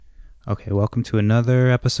Okay, welcome to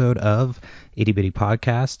another episode of Itty Bitty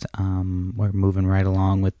Podcast. We're moving right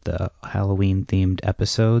along with the Halloween-themed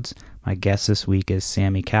episodes. My guest this week is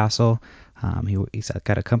Sammie Cassell. He's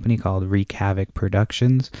got a company called Wreak, Havoc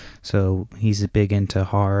Productions, so he's big into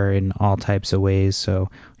horror in all types of ways. So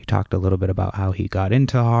we talked a little bit about how he got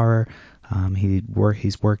into horror.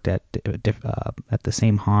 He's worked at the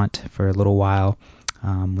same haunt for a little while.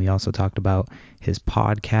 We also talked about his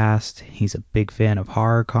podcast. He's a big fan of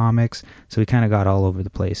horror comics, so we kind of got all over the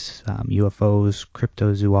place. UFOs,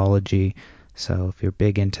 cryptozoology. So if you're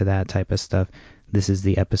big into that type of stuff, this is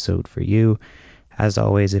the episode for you. As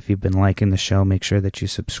always, if you've been liking the show, make sure that you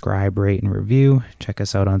subscribe, rate, and review. Check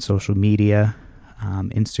us out on social media,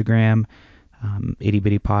 Instagram, Itty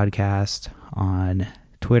Bitty Podcast, on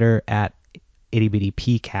Twitter at Itty Bitty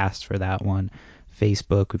PCast for that one.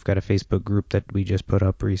 Facebook, we've got a Facebook group that we just put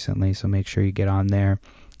up recently, so make sure you get on there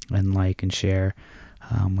and like and share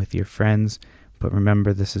with your friends. But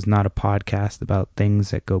remember, this is not a podcast about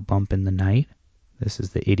things that go bump in the night. This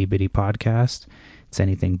is the Itty Bitty Podcast. It's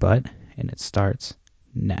anything but, and it starts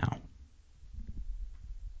now.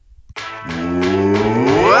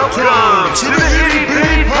 Welcome to the Itty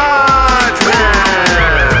Bitty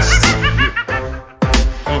Podcast!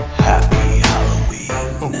 Happy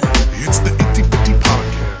Halloween. It's the Itty Bitty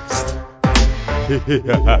Podcast. It's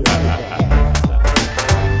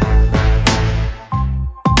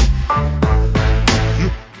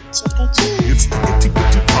the Itty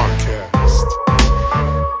Bitty Podcast.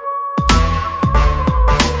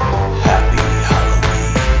 Happy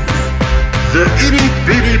Halloween. The Itty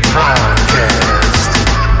Bitty Podcast.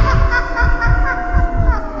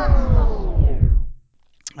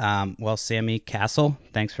 Well, Sammie Cassell,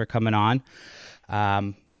 thanks for coming on.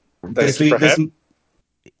 Thanks for having.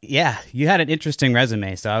 Yeah, you had an interesting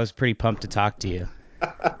resume, so I was pretty pumped to talk to you.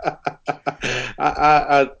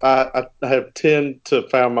 I have tend to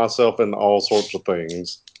find myself in all sorts of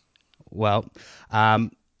things. Well,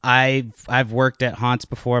 I've worked at haunts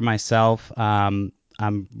before myself. I'm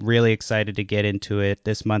really excited to get into it.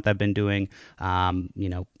 This month I've been doing,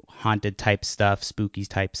 haunted type stuff, spooky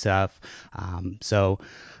type stuff. So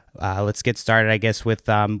let's get started, I guess, with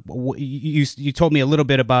you told me a little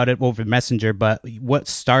bit about it over Messenger, but what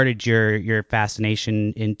started your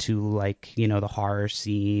fascination into the horror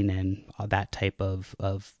scene and all that type of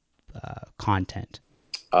content?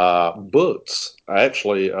 Books.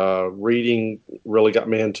 Actually, reading really got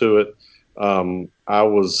me into it. I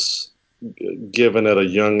was given at a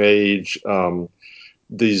young age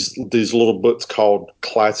these little books called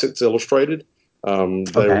Classics Illustrated.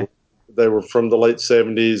 They were from the late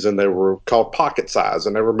 70s, and they were called pocket size,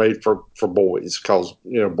 and they were made for boys because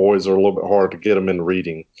boys are a little bit hard to get them into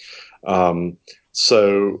reading.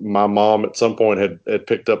 So my mom at some point had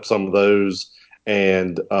picked up some of those,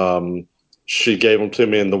 and she gave them to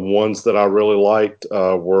me, and the ones that I really liked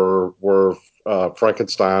were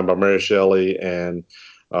Frankenstein by Mary Shelley and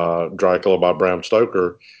Dracula by Bram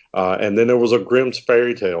Stoker. And then there was a Grimm's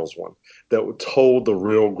Fairy Tales one that told the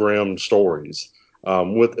real Grimm stories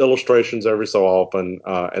with illustrations every so often.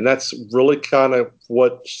 And that's really kind of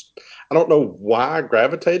what, I don't know why I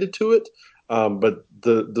gravitated to it, but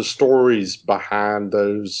the stories behind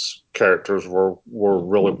those characters were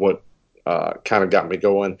really what kind of got me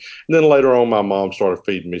going. And then later on, my mom started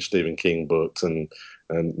feeding me Stephen King books, and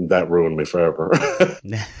that ruined me forever.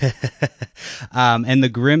 And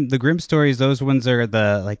the Grimm stories, those ones are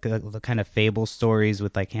the kind of fable stories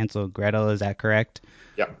with like Hansel and Gretel. Is that correct?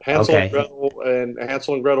 Yeah, Hansel and Gretel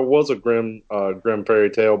was a Grimm fairy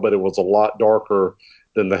tale, but it was a lot darker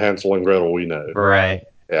than the Hansel and Gretel we know. Right.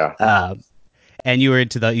 Yeah. And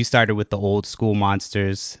you started with the old school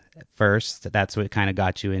monsters first. That's what kind of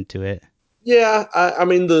got you into it. Yeah, I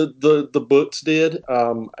mean the books did.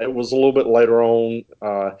 It was a little bit later on,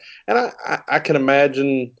 and I can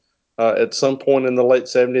imagine at some point in the late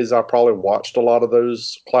 70s, I probably watched a lot of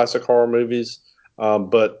those classic horror movies.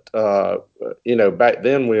 But back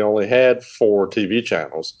then we only had 4 TV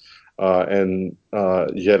channels, and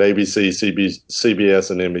you had ABC,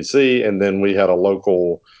 CBS, and NBC, and then we had a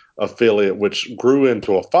local affiliate which grew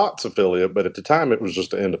into a Fox affiliate, but at the time it was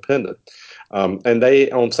just an independent. And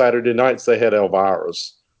on Saturday nights they had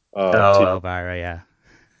Elvira's. Elvira, yeah.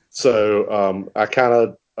 So I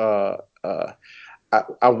kind of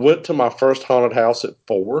I went to my first haunted house at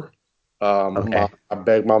 4. Okay. I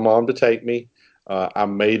begged my mom to take me. I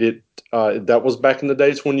made it. That was back in the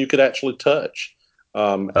days when you could actually touch.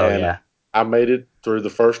 Yeah. I made it through the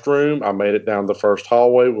first room. I made it down the first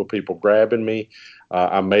hallway with people grabbing me.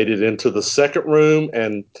 I made it into the second room,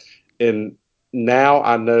 and now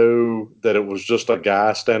I know that it was just a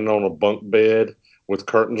guy standing on a bunk bed with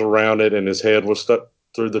curtains around it, and his head was stuck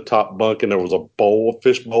through the top bunk, and there was a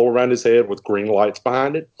fish bowl around his head with green lights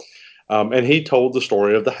behind it. And he told the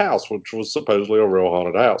story of the house, which was supposedly a real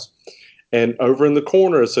haunted house. And over in the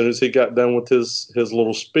corner, as soon as he got done with his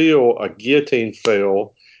little spiel, a guillotine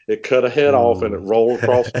fell. It cut a head off, and it rolled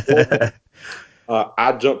across the floor.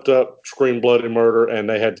 I jumped up, screamed bloody murder, and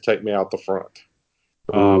they had to take me out the front.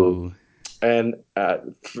 Ooh. And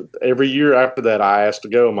every year after that, I asked to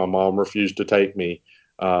go. My mom refused to take me.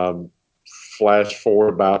 Flash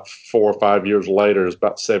forward about 4 or 5 years later, it's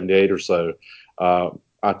about 78 or so.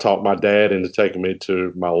 I talked my dad into taking me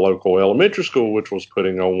to my local elementary school, which was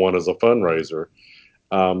putting on one as a fundraiser,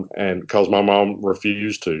 and because my mom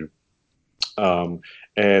refused to.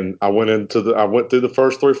 And I went through the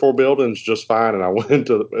first 3 or 4 buildings just fine. And I went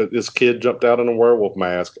into this kid jumped out in a werewolf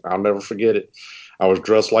mask. I'll never forget it. I was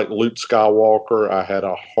dressed like Luke Skywalker. I had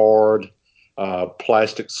a hard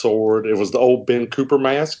plastic sword. It was the old Ben Cooper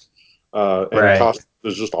mask, and the Right. costume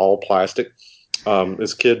was just all plastic.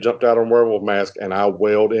 This kid jumped out in a werewolf mask, and I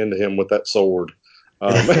wailed into him with that sword.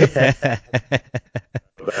 That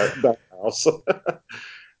house.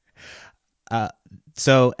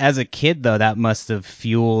 So as a kid, though, that must have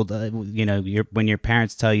fueled, when your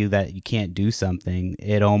parents tell you that you can't do something,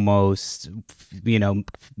 it almost,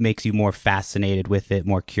 makes you more fascinated with it,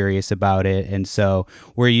 more curious about it. And so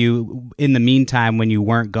were you, in the meantime, when you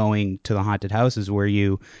weren't going to the haunted houses, were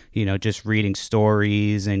you, just reading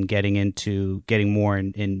stories and getting more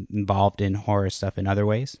involved in horror stuff in other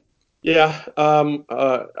ways? Yeah,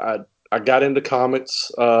 I got into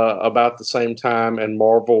comics about the same time, and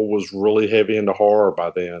Marvel was really heavy into horror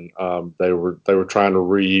by then. They were trying to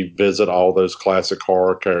revisit all those classic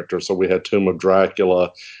horror characters. So we had Tomb of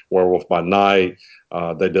Dracula, Werewolf by Night.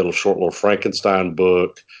 They did a short little Frankenstein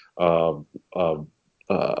book, uh,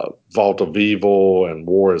 uh, Vault of Evil, and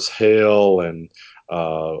War is Hell, and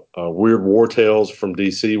Weird War Tales from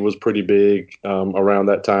DC was pretty big around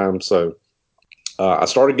that time. So. I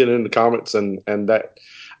started getting into comics, and that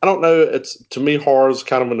I don't know. It's to me, horror is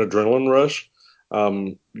kind of an adrenaline rush.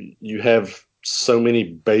 You have so many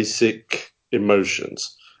basic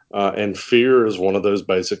emotions, and fear is one of those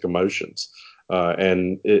basic emotions.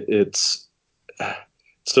 And it's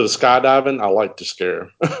instead of skydiving, I like to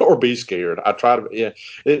scare or be scared. I try to, yeah.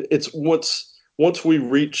 It's once we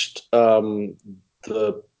reached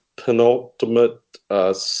the penultimate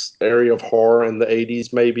area of horror in the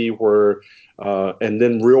 80s, maybe where and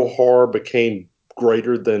then real horror became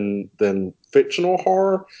greater than fictional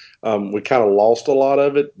horror. We kind of lost a lot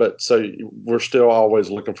of it, but so we're still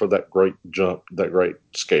always looking for that great jump, that great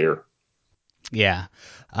scare. Yeah.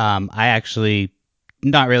 I actually,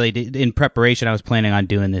 not really, in preparation, I was planning on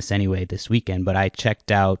doing this anyway this weekend, but I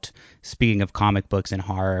checked out, speaking of comic books and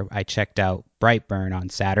horror, I checked out Brightburn on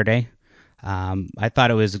Saturday. I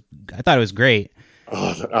thought it was great.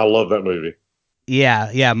 Oh, I love that movie. Yeah,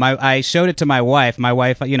 yeah. I showed it to my wife. My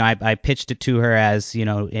wife, I pitched it to her as,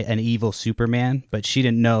 an evil Superman, but she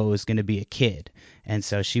didn't know it was going to be a kid, and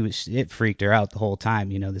so it freaked her out the whole time.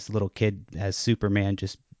 This little kid as Superman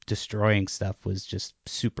just destroying stuff was just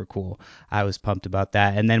super cool. I was pumped about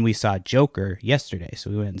that. And then we saw Joker yesterday, so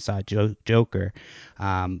we went and saw Joker.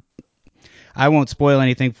 Um, I won't spoil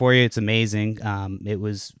anything for you. It's amazing. It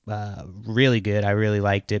was really good. I really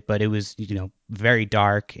liked it, but it was very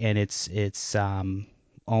dark, and it's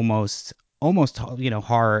almost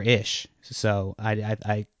horror-ish. So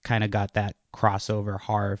I kind of got that crossover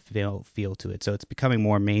horror feel to it. So it's becoming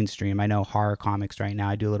more mainstream. I know horror comics right now.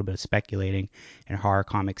 I do a little bit of speculating, and horror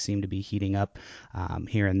comics seem to be heating up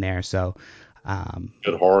here and there. So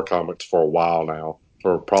Good horror comics for a while now,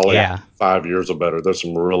 for probably yeah. 5 years or better. There's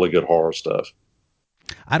some really good horror stuff.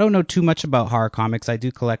 I don't know too much about horror comics. I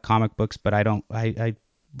do collect comic books, but I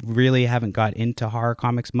really haven't got into horror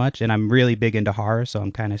comics much, and I'm really big into horror, so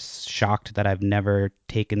I'm kind of shocked that I've never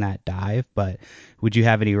taken that dive. But would you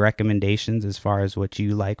have any recommendations as far as what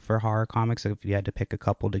you like for horror comics if you had to pick a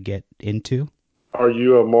couple to get into? Are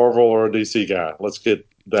you a Marvel or a DC guy? Let's get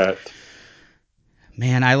that.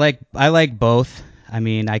 Man, I like both. I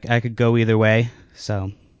mean, I could go either way.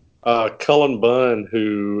 So, Cullen Bunn,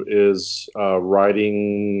 who is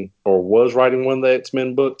writing or was writing one of the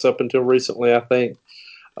X-Men books up until recently, I think.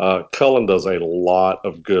 Cullen does a lot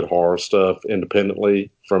of good horror stuff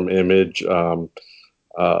independently from Image. Uh,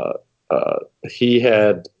 he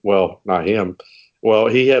had, well, not him. Well,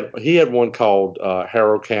 he had one called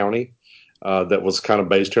Harrow County that was kind of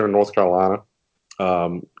based here in North Carolina.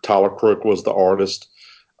 Tyler Crook was the artist.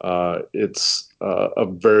 It's a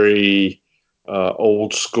very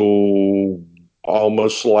old school,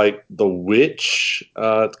 almost like The Witch,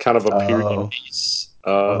 kind of a period oh, piece.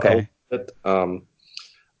 A little okay. bit.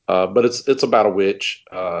 But it's about a witch.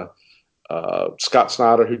 Scott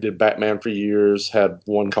Snyder, who did Batman for years, had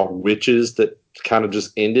one called Witches that kind of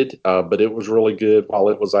just ended, but it was really good while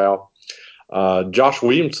it was out. Josh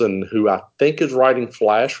Williamson, who I think is writing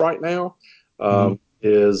Flash right now,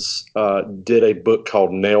 is did a book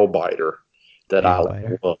called Nailbiter that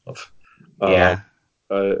Nailbiter. I love. Yeah.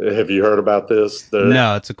 Have you heard about this?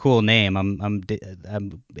 No, it's a cool name. I'm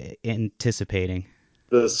anticipating.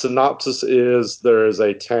 The synopsis is there is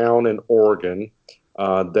a town in Oregon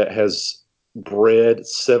that has bred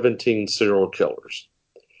 17 serial killers.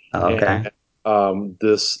 Okay. And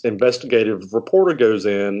this investigative reporter goes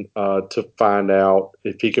in to find out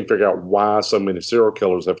if he can figure out why so many serial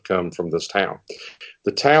killers have come from this town.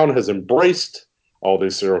 The town has embraced all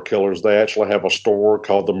these serial killers. They actually have a store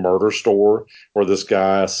called the Murder Store where this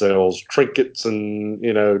guy sells trinkets and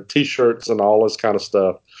T-shirts and all this kind of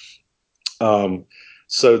stuff.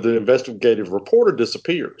 So the investigative reporter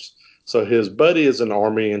disappears. So his buddy is an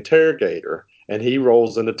Army interrogator, and he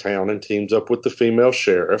rolls into town and teams up with the female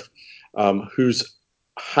sheriff, whose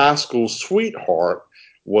high school sweetheart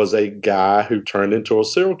was a guy who turned into a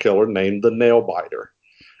serial killer named the Nailbiter.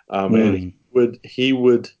 And he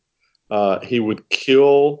would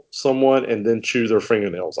kill someone and then chew their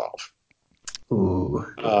fingernails off. Ooh.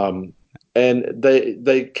 And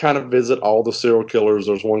they kind of visit all the serial killers.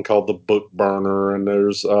 There's one called the Book Burner, and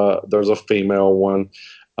there's a female one.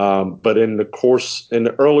 But in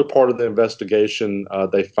the early part of the investigation,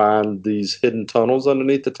 they find these hidden tunnels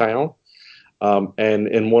underneath the town. And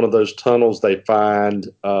in one of those tunnels, they find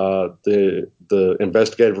the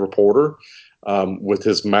investigative reporter with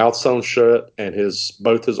his mouth sewn shut and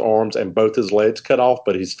both his arms and both his legs cut off,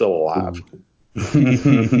 but he's still alive.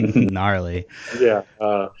 Gnarly. Yeah.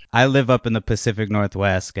 I live up in the Pacific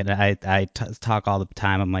Northwest, and I talk all the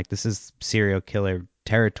time. I'm like, this is serial killer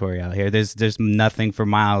territory out here. There's nothing for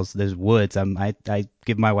miles. There's woods. I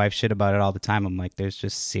give my wife shit about it all the time. I'm like, there's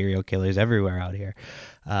just serial killers everywhere out here.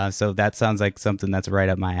 So that sounds like something that's right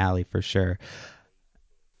up my alley for sure.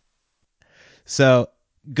 So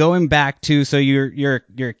going back to, so you're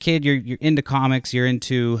a kid, you're into comics, you're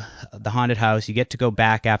into the haunted house, you get to go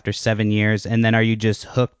back after 7 years, and then are you just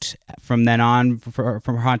hooked from then on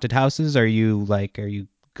from haunted houses? Are you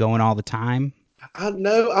going all the time?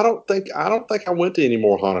 No, I don't think I went to any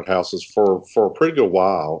more haunted houses for a pretty good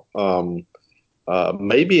while.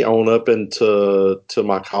 Maybe on up into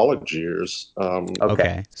my college years.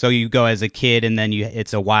 Okay. So you go as a kid, and then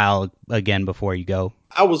it's a while again before you go.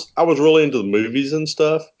 I was really into the movies and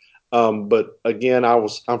stuff. But again, I'm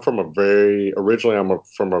from from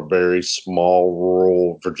a very small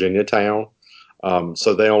rural Virginia town.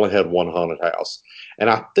 So they only had one haunted house. And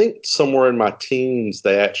I think somewhere in my teens,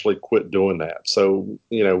 they actually quit doing that. So,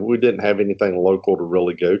 we didn't have anything local to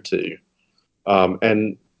really go to.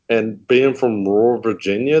 And being from rural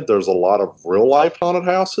Virginia, there's a lot of real life haunted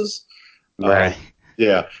houses. Right.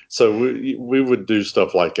 Yeah, so we would do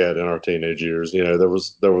stuff like that in our teenage years. There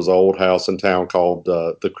was an old house in town called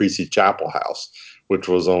the Creasy Chapel House, which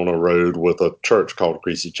was on a road with a church called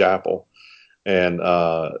Creasy Chapel, and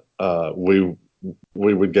we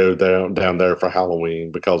would go down there for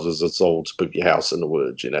Halloween because it's this old spooky house in the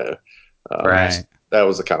woods. Right. That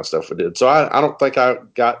was the kind of stuff we did. So I don't think I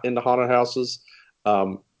got into haunted houses.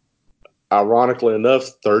 Ironically enough,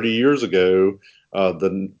 30 years ago.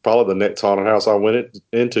 Probably the next haunted house I went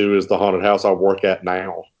into is the haunted house I work at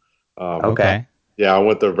now. Okay. Yeah, I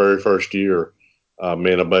went there very first year,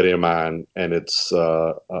 me and a buddy of mine, and it's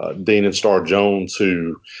Dean and Star Jones,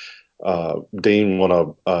 who Dean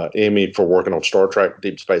won a Emmy for working on Star Trek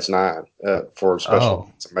Deep Space Nine for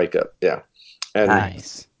special makeup. Yeah, and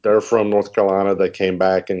nice. They're from North Carolina. They came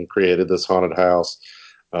back and created this haunted house.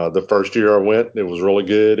 The first year I went, it was really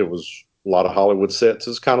good. It was a lot of Hollywood sets.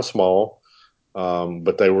 It's kind of small.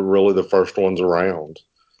 But they were really the first ones around.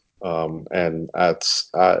 And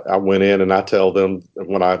I went in and I tell them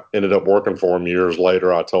when I ended up working for them years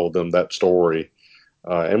later, I told them that story.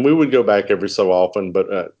 And we would go back every so often,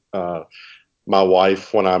 but my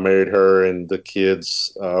wife, when I married her, and the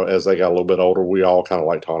kids, as they got a little bit older, we all kind of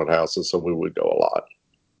liked haunted houses, so we would go a lot.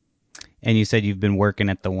 And you said you've been working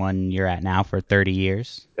at the one you're at now for 30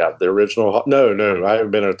 years? Yeah, the original. No, I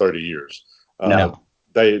haven't been there 30 years. No.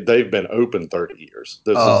 They've been open 30 years.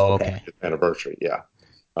 This is okay. the anniversary. Yeah.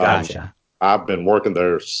 Gotcha. I've been working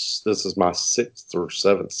there. This is my 6th or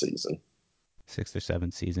 7th season. 6th or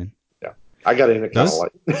 7th season. Yeah. I got in it kind of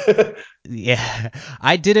Those late. Yeah,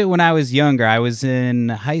 I did it when I was younger. I was in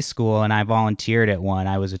high school and I volunteered at one.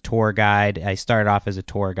 I was a tour guide. I started off as a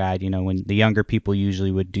tour guide. You know, when the younger people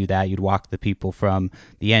usually would do that, you'd walk the people from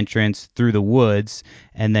the entrance through the woods,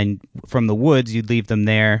 and then from the woods, you'd leave them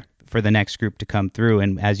there for the next group to come through.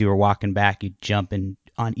 And as you were walking back, you'd jump in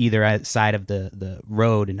on either side of the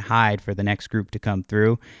road and hide for the next group to come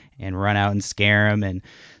through and run out and scare them. And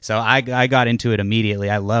so I got into it immediately.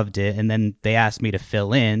 I loved it, and then they asked me to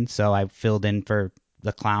fill in, so I filled in for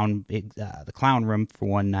the clown room for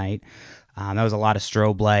one night. That was a lot of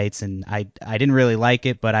strobe lights, and I didn't really like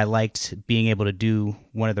it, but I liked being able to do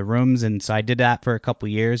one of the rooms, and so I did that for a couple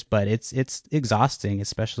years. But it's exhausting,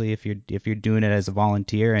 especially if you're doing it as a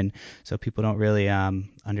volunteer, and so people don't really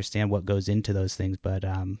understand what goes into those things. But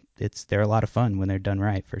they're a lot of fun when they're done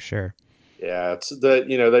right, for sure. Yeah, it's that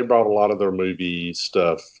they brought a lot of their movie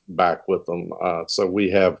stuff back with them. So we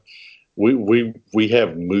have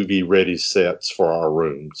movie ready sets for our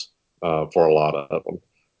rooms for a lot of them.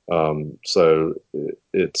 So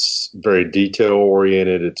it's very detail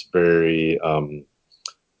oriented. It's very uh,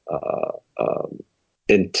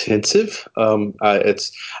 intensive.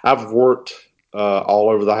 I've worked all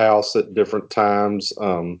over the house at different times.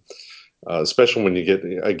 Especially when you get,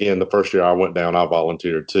 again, the first year I went down, I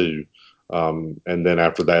volunteered too. And then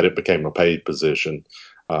after that, it became a paid position.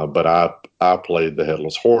 But I played the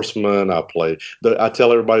Headless Horseman. I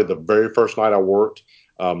tell everybody the very first night I worked,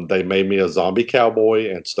 they made me a zombie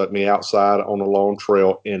cowboy and stuck me outside on a long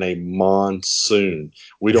trail in a monsoon.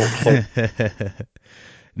 We don't close.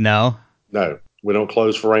 No. No, we don't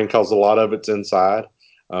close for rain because a lot of it's inside.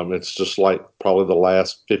 It's just like probably the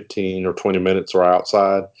last 15 or 20 minutes are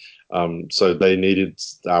outside. So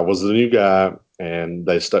I was the new guy, and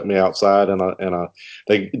they stuck me outside,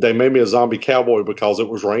 they made me a zombie cowboy because it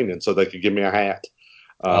was raining, so they could give me a hat.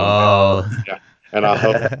 Oh. Yeah, and I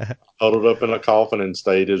huddled up in a coffin and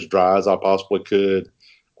stayed as dry as I possibly could,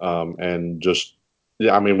 and just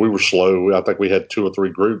yeah. I mean, we were slow. I think we had two or three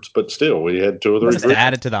groups, but still, we had two or three Must have groups.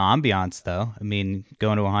 added to the ambiance, though. I mean,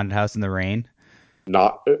 going to a haunted house in the rain.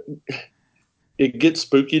 Not It gets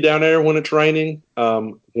spooky down there when it's raining.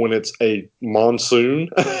 When it's a monsoon,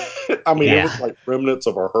 I mean, it was Yeah. like remnants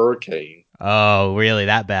of a hurricane, Oh, really?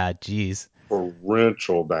 That bad? Jeez.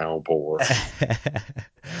 torrential downpour.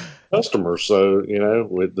 Customers, so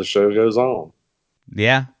the show goes on.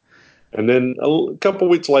 Yeah. And then a couple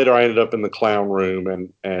weeks later, I ended up in the clown room,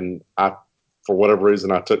 and I, for whatever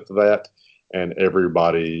reason, I took to that, and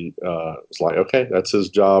everybody was like, "Okay, that's his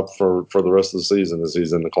job for the rest of the season. Is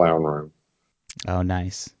he's in the clown room?" Oh,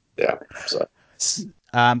 nice. Yeah. So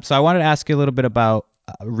So I wanted to ask you a little bit about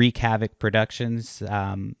Wreak Havoc Productions.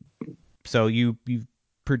 So you've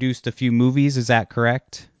produced a few movies, is that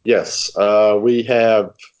correct? yes, we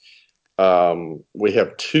have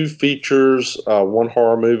two features, one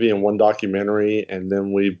horror movie and one documentary, and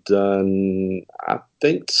then we've done, I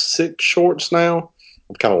think, six shorts now.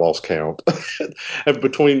 I've kind of lost count. And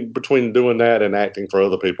between doing that and acting for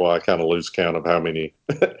other people, I kind of lose count of how many,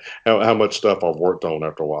 how much stuff I've worked on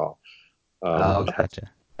after a while. Oh, Um, gotcha.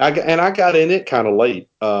 I got in it kind of late.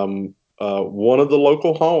 One of the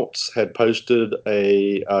local haunts had posted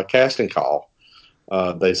a casting call.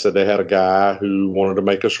 They said they had a guy who wanted to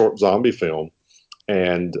make a short zombie film,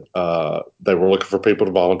 and they were looking for people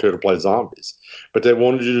to volunteer to play zombies. But they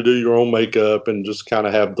wanted you to do your own makeup and just kind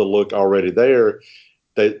of have the look already there.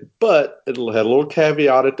 But it had a little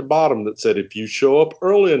caveat at the bottom that said if you show up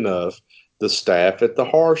early enough, the staff at the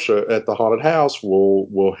horror show at the haunted house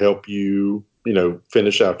will help you,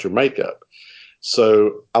 finish out your makeup.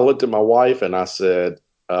 So I looked at my wife and I said,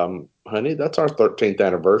 honey, that's our 13th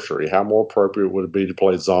anniversary. How more appropriate would it be to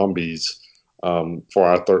play zombies for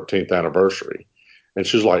our 13th anniversary? And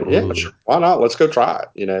she's like, yeah, Ooh, sure. Why not? Let's go try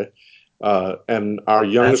it. And our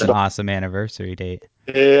that's youngest, an awesome anniversary date.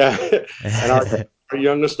 yeah, and our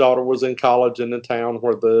youngest daughter was in college in the town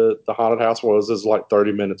where the haunted house was, is like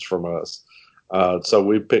 30 minutes from us. So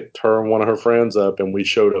we picked her and one of her friends up, and we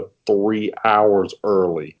showed up 3 hours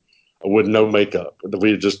early with no makeup.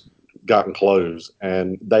 We had just gotten clothes,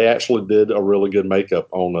 and they actually did a really good makeup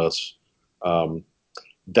on us. Um,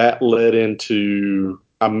 that led into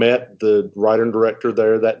I met the writer and director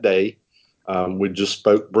there that day. We just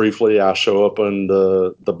spoke briefly. I show up on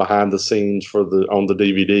the behind the scenes on the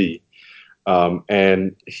DVD,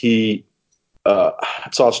 and he.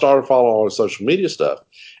 So I started following all his social media stuff,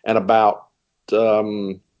 and about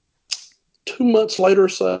um, 2 months later or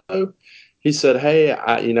so, he said, "Hey,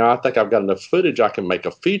 I think I've got enough footage. I can make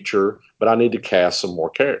a feature, but I need to cast some more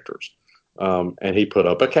characters." And he put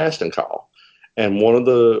up a casting call, and one of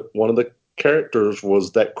the characters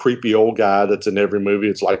was that creepy old guy that's in every movie.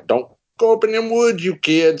 It's like, don't go up in them woods, you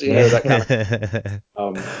kids. You know, that kind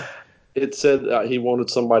of. It said he wanted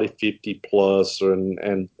somebody 50 plus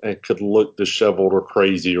and could look disheveled or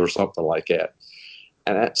crazy or something like that.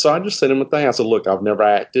 And so I just sent him a thing. I said, look, I've never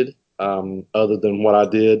acted other than what I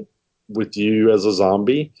did with you as a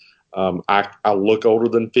zombie. I look older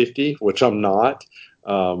than 50, which I'm not.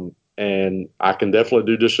 And I can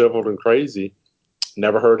definitely do disheveled and crazy.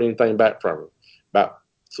 Never heard anything back from him. About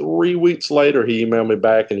 3 weeks later, he emailed me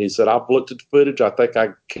back and he said, I've looked at the footage. I think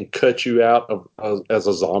I can cut you out as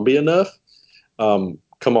a zombie enough. Come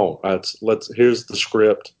on, here's the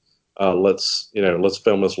script. Let's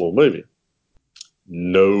film this little movie.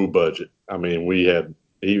 No budget. I mean,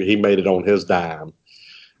 he made it on his dime.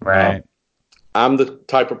 Right. I'm the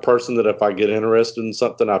type of person that if I get interested in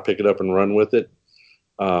something, I pick it up and run with it.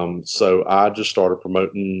 So I just started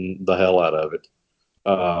promoting the hell out of it.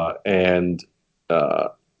 And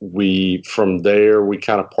from there, we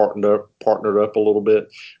kind of partnered up a little bit,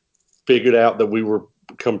 figured out that we were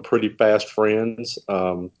become pretty fast friends.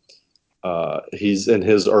 He's in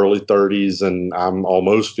his early 30s and I'm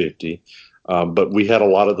almost 50. But we had a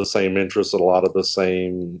lot of the same interests, a lot of the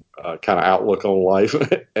same kind of outlook on life,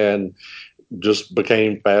 and just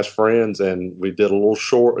became fast friends. And we did a little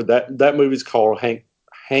short. That movie's called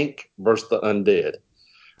Hank versus the Undead.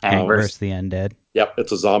 Hank versus the Undead. Yep,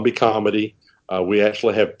 it's a zombie comedy. We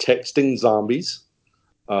actually have texting zombies.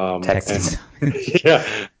 Texting.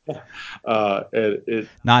 Yeah.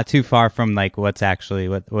 Not too far from like what it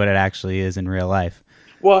actually is in real life.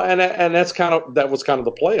 Well, and that was kind of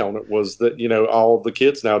the play on it, was that, all the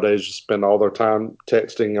kids nowadays just spend all their time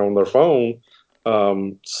texting on their phone.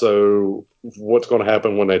 So what's going to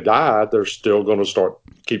happen when they die? They're still going to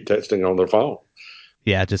keep texting on their phone.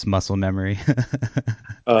 Yeah, just muscle memory.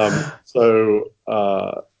 From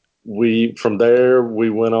there we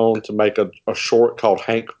went on to make a short called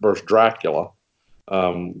Hank vs. Dracula,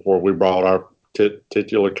 where we brought our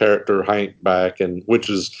titular character Hank back, and which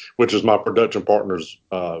is my production partner's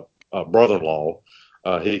brother-in-law.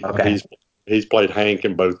 He's played Hank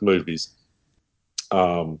in both movies.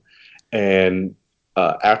 And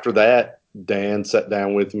after that, Dan sat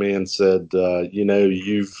down with me and said,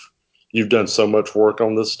 you've done so much work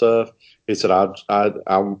on this stuff. He said, I'm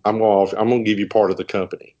going to give you part of the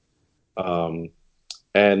company. And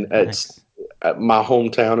Nice. At my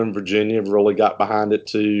hometown in Virginia really got behind it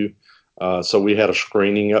too. So we had a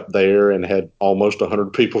screening up there and had almost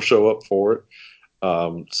 100 people show up for it.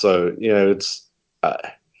 It's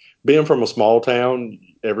being from a small town,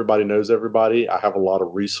 everybody knows everybody. I have a lot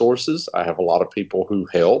of resources. I have a lot of people who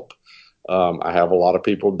help. I have a lot of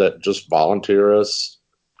people that just volunteer us,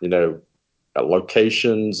 at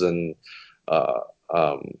locations and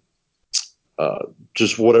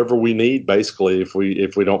just whatever we need, basically, if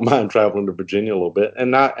we don't mind traveling to Virginia a little bit.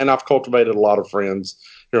 And I've cultivated a lot of friends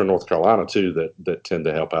here in North Carolina too that tend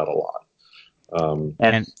to help out a lot.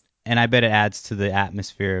 And I bet it adds to the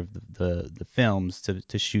atmosphere of the films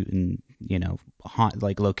to shoot in,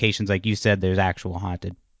 like locations, like you said, there's actual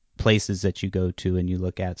haunted places that you go to and you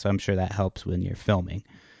look at. So I'm sure that helps when you're filming.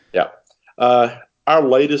 Yeah. Our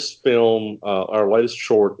latest film, our latest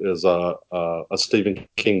short is a Stephen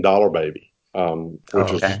King Dollar Baby,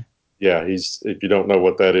 is if you don't know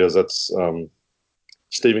what that is, that's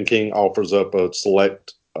Stephen King offers up a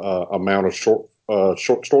select amount of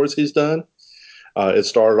short stories he's done. It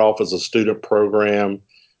started off as a student program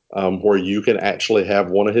where you can actually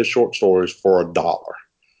have one of his short stories for $1.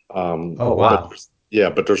 Wow.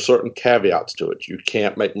 But there's certain caveats to it. You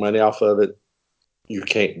can't make money off of it. You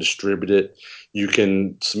can't distribute it. You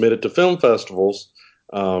can submit it to film festivals.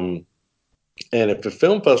 And if the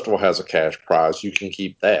film festival has a cash prize, you can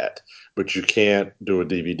keep that. But you can't do a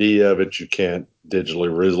DVD of it. You can't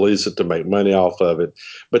digitally release it to make money off of it.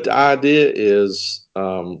 But the idea is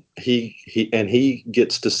he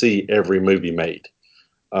gets to see every movie made.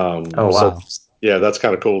 Wow. So, yeah, that's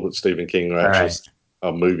kind of cool that Stephen King actually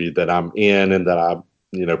a movie that I'm in and that I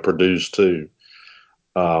produced too.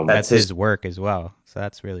 That's his work as well. So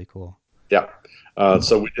that's really cool. Yeah.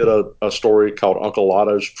 So we did a story called Uncle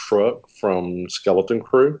Otto's Truck from Skeleton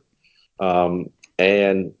Crew.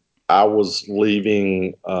 And I was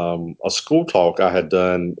leaving a school talk I had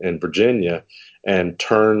done in Virginia and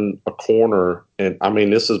turned a corner. And I mean,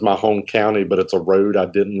 this is my home county, but it's a road I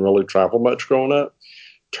didn't really travel much growing up.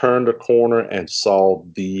 Turned a corner and saw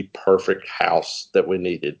the perfect house that we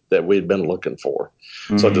needed, that we'd been looking for.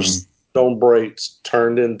 Mm-hmm. So just stone breaks,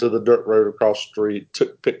 turned into the dirt road across the street,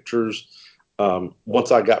 took pictures.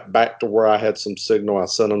 Once I got back to where I had some signal, I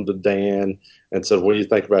sent them to Dan and said, what do you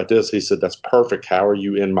think about this? He said, that's perfect. How are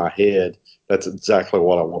you in my head? That's exactly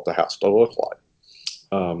what I want the house to look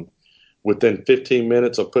like. Within 15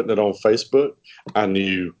 minutes of putting it on Facebook, I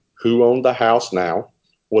knew who owned the house now,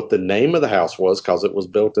 what the name of the house was, because it was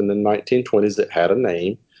built in the 1920s. It had a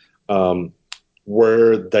name,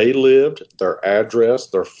 where they lived, their address,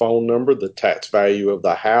 their phone number, the tax value of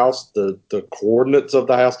the house, the coordinates of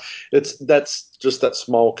the house. That's just that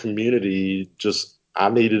small community. Just I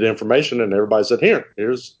needed information, and everybody said,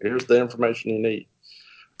 here's the information you need.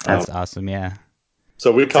 That's awesome. Yeah.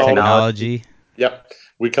 So we called them. Technology. Yep,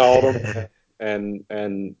 we called them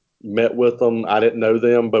and met with them. I didn't know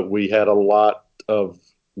them, but we had a lot of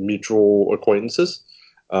mutual acquaintances,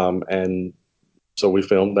 and so we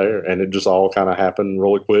filmed there, and it just all kind of happened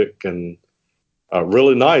really quick and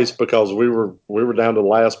really nice because we were down to the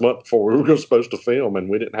last month before we were supposed to film, and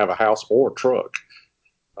we didn't have a house or a truck.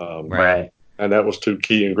 Right. And that was two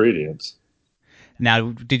key ingredients. Now,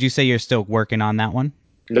 did you say you're still working on that one?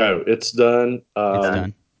 No, it's done. It's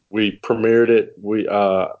done. We premiered it. We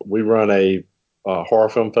run a horror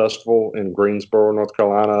film festival in Greensboro, North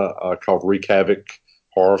Carolina, called Wreak Havoc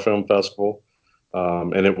Horror Film Festival,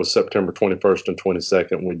 and it was September 21st and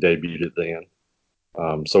 22nd. We debuted it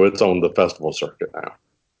then, so it's on the festival circuit now.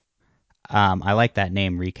 I like that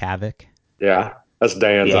name, Wreak Havoc. Yeah, that's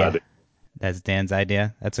Dan's idea. That's Dan's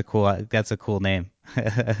idea. That's a cool name.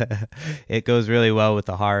 It goes really well with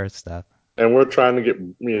the horror stuff. And we're trying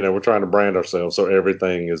to brand ourselves, so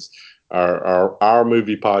everything is our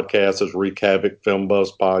movie podcast is Wreak Havoc Film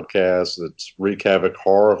Buzz Podcast. It's Wreak Havoc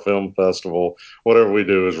Horror Film Festival. Whatever we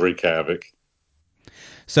do is Wreak Havoc.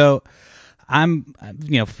 So I'm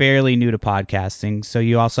fairly new to podcasting. So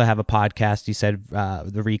you also have a podcast. You said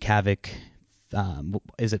the Wreak Havoc.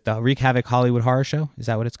 Is it the Wreak Havoc Hollywood Horror Show? Is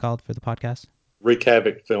that what it's called for the podcast? Wreak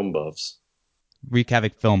Havoc Film Buffs. Wreak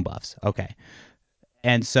Havoc Film Buffs. Okay.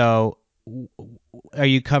 And so, are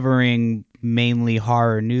you covering mainly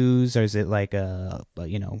horror news, or is it like a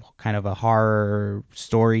kind of a horror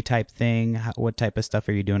story type thing? What type of stuff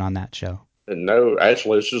are you doing on that show? No,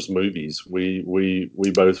 actually, it's just movies. We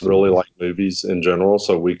both really like movies in general,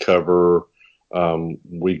 so we cover.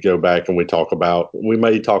 We go back and we talk about. We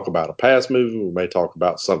may talk about a past movie. We may talk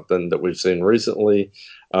about something that we've seen recently.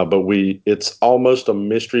 But it's almost a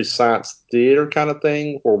mystery science theater kind of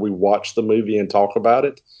thing where we watch the movie and talk about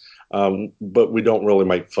it, but we don't really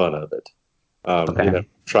make fun of it.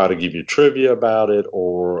 Try to give you trivia about it,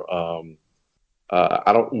 or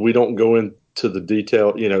we don't go into the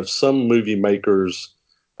detail. Some movie makers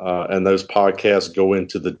and those podcasts go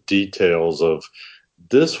into the details of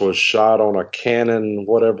this was shot on a Canon,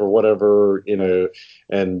 whatever,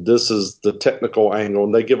 and this is the technical angle,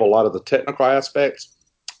 and they give a lot of the technical aspects.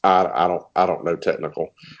 I don't know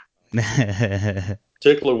technical.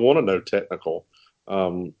 Particularly want to know technical.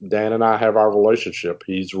 Dan and I have our relationship.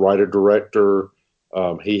 He's writer director.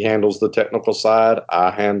 He handles the technical side. I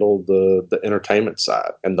handle the entertainment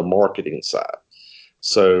side and the marketing side.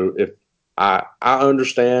 So if I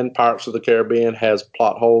understand Pirates of the Caribbean has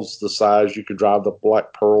plot holes the size you could drive the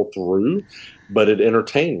Black Pearl through, but it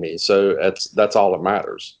entertained me. So that's all that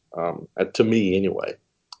matters to me anyway.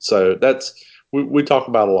 So we talk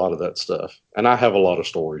about a lot of that stuff, and I have a lot of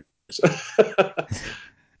stories.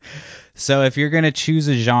 So if you're going to choose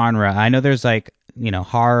a genre, I know there's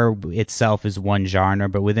horror itself is one genre,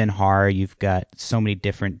 but within horror, you've got so many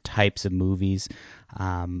different types of movies.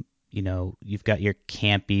 You've got your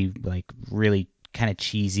campy, like really kind of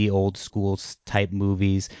cheesy, old school type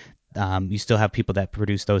movies. You still have people that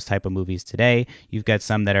produce those type of movies today. You've got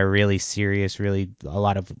some that are really serious, really a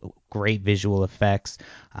lot of great visual effects.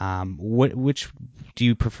 Which do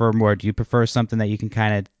you prefer more? Do you prefer something that you can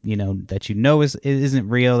kind of, that isn't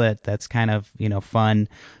real, that's kind of, fun,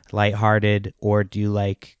 lighthearted, or do you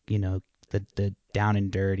like, the down and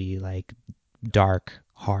dirty, like dark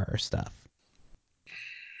horror stuff?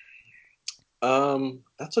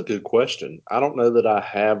 That's a good question. I don't know that I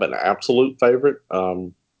have an absolute favorite.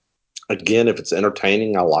 Again, if it's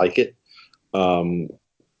entertaining, I like it. But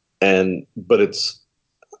it's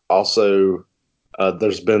also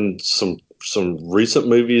there's been some recent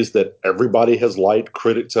movies that everybody has liked,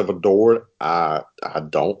 critics have adored. I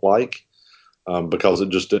don't like because it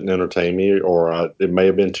just didn't entertain me, or it may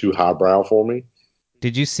have been too highbrow for me.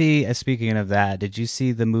 Did you see? Speaking of that, did you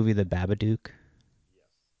see the movie The Babadook?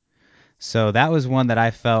 So that was one that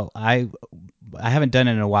I felt I haven't done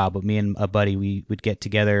it in a while, but me and a buddy, we would get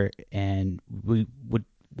together and we would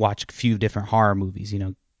watch a few different horror movies,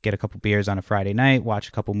 get a couple beers on a Friday night, watch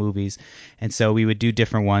a couple movies. And so we would do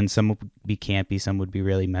different ones. Some would be campy, some would be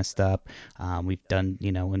really messed up. We've done,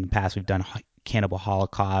 in the past, we've done Cannibal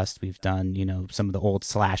Holocaust. We've done, some of the old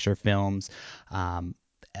slasher films.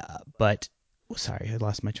 But sorry, I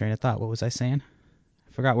lost my train of thought. What was I saying?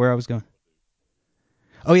 I forgot where I was going.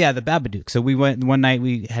 Oh yeah, the Babadook. So we went one night.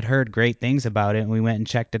 We had heard great things about it, and we went and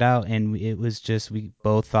checked it out. And it was just we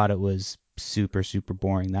both thought it was super super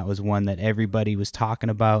boring. That was one that everybody was talking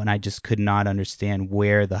about, and I just could not understand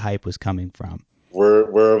where the hype was coming from.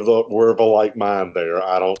 We're of a like mind there.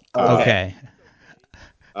 I don't. Okay.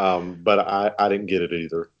 But I didn't get it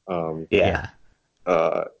either. Yeah.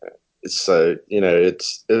 Uh, so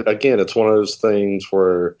again, it's one of those things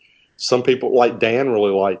where some people like Dan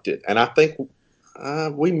really liked it, and I think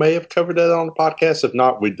we may have covered that on the podcast. If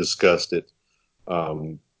not, we discussed it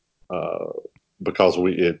um, uh, because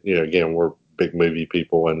again, we're big movie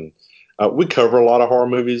people, and we cover a lot of horror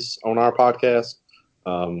movies on our podcast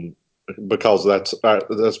because that's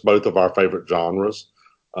both of our favorite genres.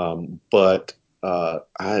 But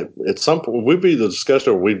at some point we've either discussed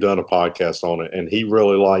it or we've done a podcast on it, and he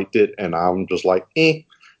really liked it, and I'm just like, it's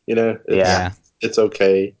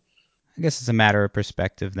okay. I guess it's a matter of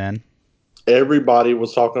perspective then. Everybody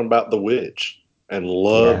was talking about The Witch and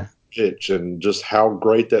loved The Witch and just how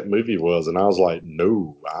great that movie was, and I was like,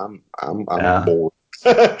 no, I'm bored.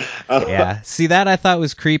 Yeah. See, that I thought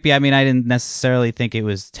was creepy. I mean, I didn't necessarily think it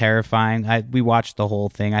was terrifying. We watched the whole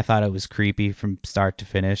thing. I thought it was creepy from start to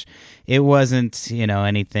finish. It wasn't,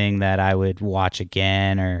 anything that I would watch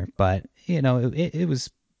again but it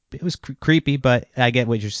was creepy, but I get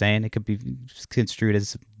what you're saying. It could be construed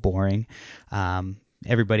as boring.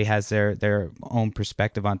 Everybody has their own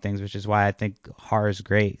perspective on things, which is why I think horror is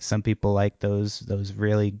great. Some people like those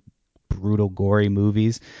really brutal, gory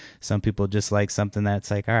movies. Some people just like something that's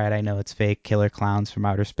like, all right, I know it's fake, killer clowns from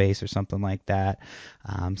outer space or something like that.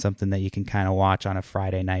 Something that you can kind of watch on a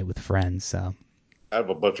Friday night with friends. So I have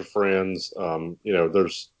a bunch of friends.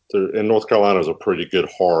 In North Carolina is a pretty good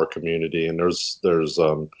horror community, and there's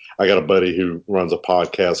I got a buddy who runs a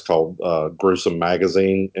podcast called Gruesome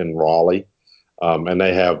Magazine in Raleigh, and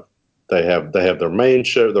they have their main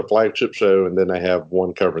show, their flagship show, and then they have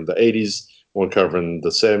one covering the '80s, one covering the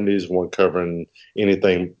 '70s, one covering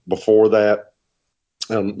anything before that.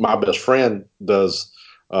 My best friend does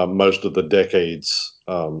most of the decades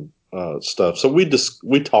stuff, so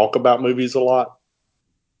we talk about movies a lot.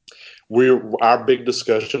 Our big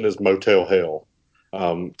discussion is Motel Hell,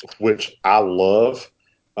 which I love.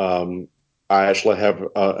 Um, I actually have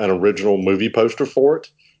an original movie poster for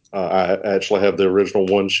it. I actually have the original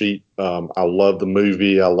one sheet. I love the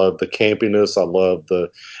movie. I love the campiness.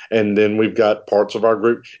 And then we've got parts of our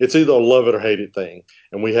group. It's either a love it or hate it thing,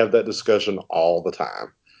 and we have that discussion all the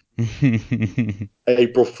time.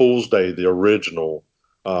 April Fool's Day, the original,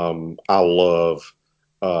 I love.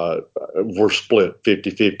 We're split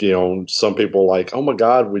 50-50 on. Some people like, oh my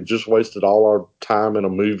God, we just wasted all our time in a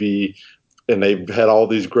movie and they've had all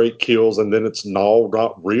these great kills and then it's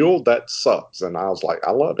not real. That sucks. And I was like,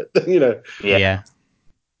 I love it. Yeah.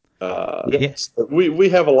 So we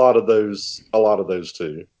have a lot of those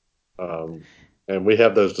too. And we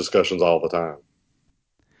have those discussions all the time.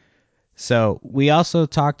 So we also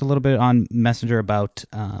talked a little bit on Messenger about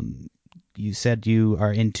you said you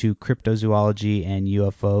are into cryptozoology and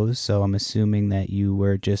UFOs, so I'm assuming that you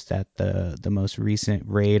were just at the most recent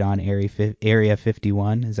raid on Area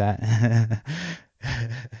 51. Is that?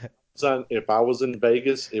 So if I was in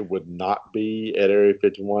Vegas, it would not be at Area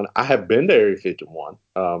 51. I have been to Area 51.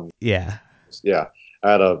 Yeah. Yeah,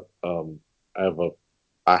 I had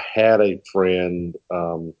I had a friend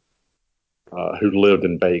who lived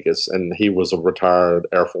in Vegas, and he was a retired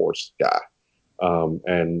Air Force guy.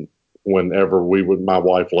 And whenever my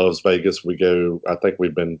wife loves Vegas. We go. I think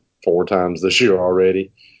we've been 4 times this year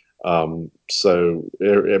already. So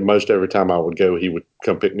most every time I would go, he would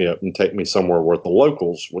come pick me up and take me somewhere where the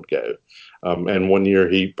locals would go. And one year,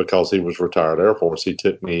 because he was retired Air Force, he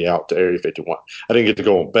took me out to Area 51. I didn't get to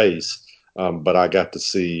go on base, but I got to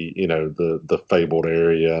see, the fabled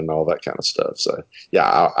area and all that kind of stuff. So yeah,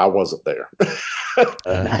 I wasn't there.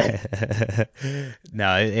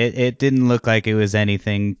 No, it didn't look like it was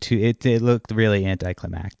anything it looked really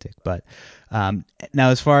anticlimactic. But now,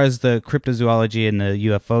 as far as the cryptozoology and the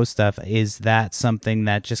UFO stuff, is that something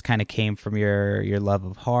that just kind of came from your love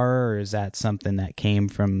of horror, or is that something that came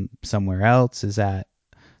from somewhere else? Is that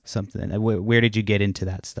something? Where did you get into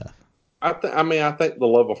that stuff? I think the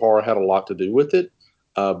love of horror had a lot to do with it.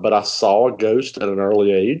 But I saw a ghost at an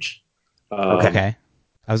early age. Okay.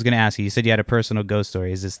 I was going to ask you. You said you had a personal ghost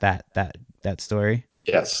story. Is this that story?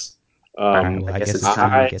 Yes. All right. Well, I guess it's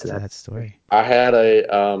time we get to that story. I had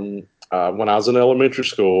when I was in elementary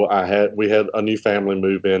school, we had a new family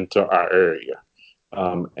move into our area,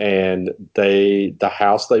 and the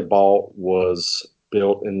house they bought was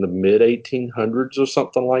built in the mid 1800s or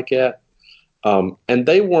something like that. And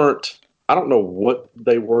they weren't, I don't know what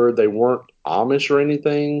they were. They weren't Amish or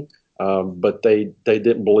anything, but they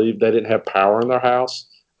didn't believe, they didn't have power in their house.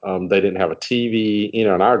 They didn't have a TV,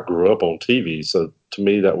 and I grew up on TV. So to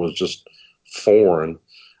me, that was just foreign.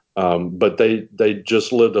 But they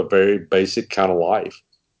just lived a very basic kind of life.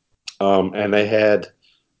 And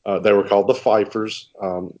they were called the Pfeiffers.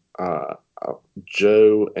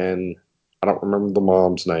 Joe and I don't remember the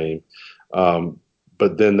mom's name. Um,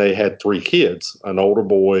 but then they had three kids, an older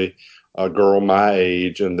boy, a girl my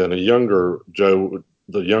age, and then a younger Joe.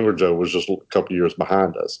 The younger Joe was just a couple years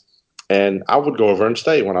behind us. And I would go over and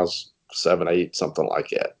stay when I was 7, 8, something like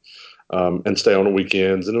that, and stay on the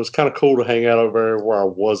weekends. And it was kind of cool to hang out over there where I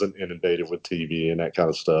wasn't inundated with TV and that kind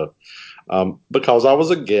of stuff. Because I was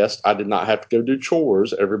a guest, I did not have to go do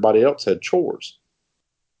chores. Everybody else had chores.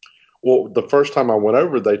 Well, the first time I went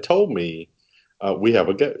over, they told me we have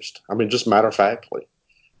a ghost. I mean, just matter of factly.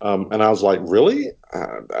 And I was like, really?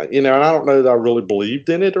 And I don't know that I really believed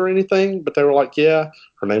in it or anything, but they were like, yeah,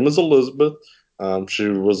 her name is Elizabeth. She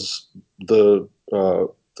was the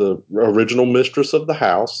original mistress of the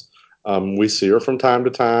house. We see her from time to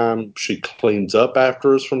time. She cleans up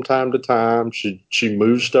after us from time to time. She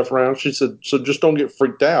moves stuff around. She said, so just don't get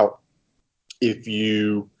freaked out if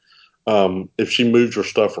if she moves your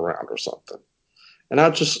stuff around or something. And I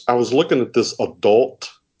was looking at this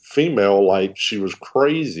adult female like she was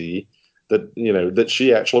crazy, that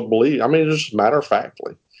she actually believed. I mean, it's just matter of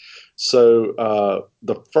factly. So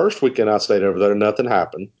the first weekend I stayed over there, nothing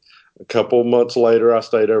happened. A couple months later, I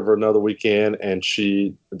stayed over another weekend, and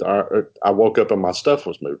I woke up and my stuff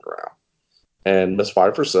was moved around. And Miss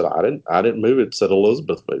Pfeiffer said, I didn't move it. Said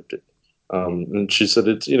Elizabeth moved it. And she said,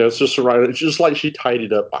 it's just right. It's just like she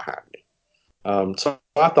tidied up behind me. So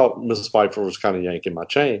I thought Mrs. Pfeiffer was kind of yanking my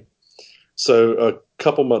chain. So a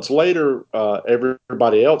couple months later,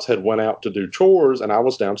 everybody else had went out to do chores, and I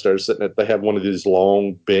was downstairs sitting at. They had one of these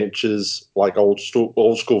long benches, like old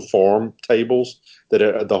school farm tables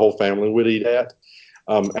that the whole family would eat at.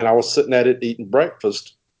 And I was sitting at it eating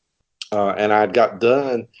breakfast, and I got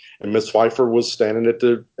done, and Miss Pfeiffer was standing at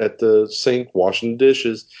the sink washing the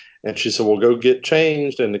dishes, and she said, "Well, go get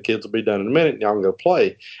changed, and the kids will be done in a minute, and y'all can go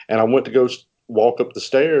play." And I went to go walk up the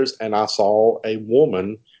stairs, and I saw a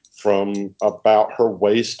woman from about her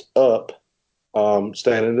waist up,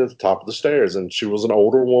 standing at the top of the stairs, and she was an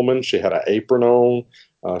older woman. She had an apron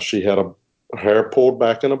on. She had a hair pulled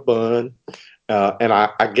back in a bun, and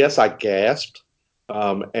I guess I gasped.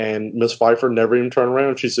 And Miss Pfeiffer never even turned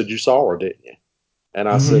around. She said, "You saw her, didn't you?" And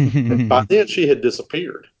I said, by then she had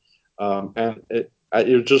disappeared. And it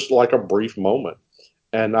was just like a brief moment.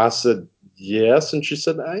 And I said, yes. And she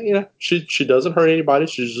said, she doesn't hurt anybody.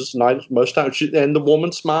 She's just nice most times. And the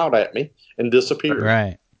woman smiled at me and disappeared.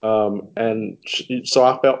 Right. So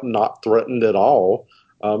I felt not threatened at all.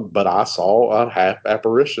 But I saw a half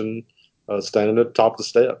apparition standing at the top of the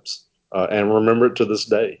steps, and remember it to this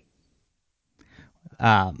day.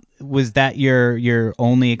 Was that your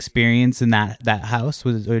only experience in that house?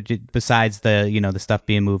 Besides the stuff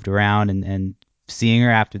being moved around and seeing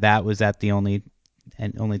her after that, was that the only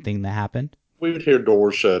thing that happened? We would hear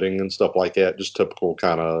doors shutting and stuff like that, just typical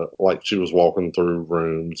kind of like she was walking through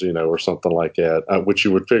rooms, or something like that, which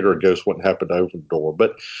you would figure a ghost wouldn't happen to open the door.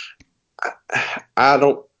 But I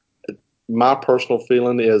don't, my personal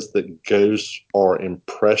feeling is that ghosts are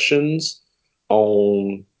impressions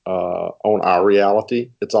on our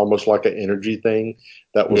reality. It's almost like an energy thing.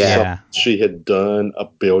 That was something she had done a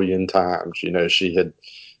billion times.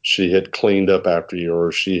 She had cleaned up after you,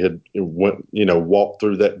 or she had walked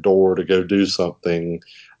through that door to go do something.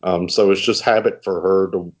 So it's just habit for her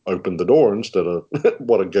to open the door instead of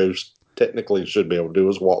what a ghost technically should be able to do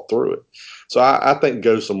is walk through it. So I think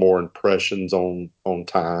ghosts are more impressions on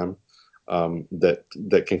time,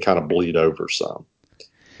 that can kind of bleed over some.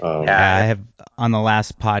 I have, on the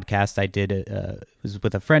last podcast I did, it was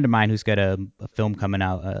with a friend of mine who's got a film coming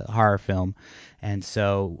out, a horror film, and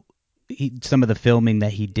so some of the filming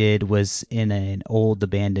that he did was in an old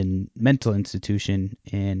abandoned mental institution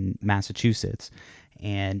in Massachusetts,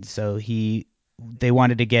 and so they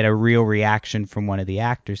wanted to get a real reaction from one of the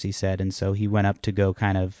actors, he said, and so he went up to go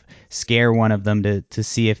kind of scare one of them to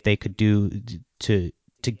see if they could do to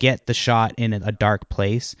get the shot in a dark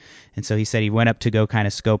place. And so he said he went up to go kind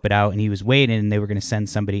of scope it out, and he was waiting, and they were going to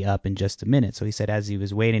send somebody up in just a minute. So he said as he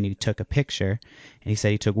was waiting, he took a picture, and he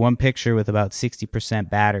said he took one picture with about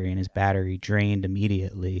 60% battery, and his battery drained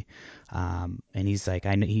immediately. And he's like,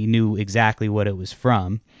 he knew exactly what it was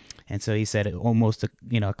from. And so he said almost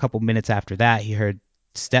a couple minutes after that, he heard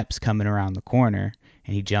steps coming around the corner,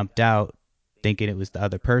 and he jumped out thinking it was the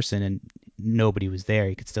other person, and nobody was there.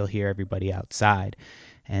 He could still hear everybody outside.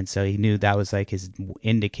 And so he knew that was like his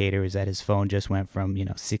indicator, is that his phone just went from,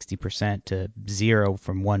 60% to 0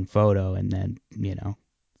 from one photo. And then,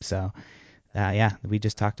 so yeah, we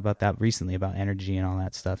just talked about that recently, about energy and all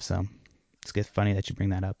that stuff. So it's funny that you bring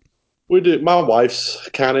that up. We do. My wife's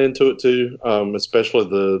kind of into it too, especially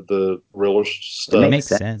the realer It stuff. makes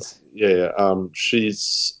sense. Yeah,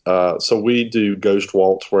 she's so we do ghost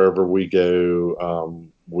walks wherever we go.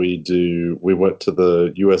 We went to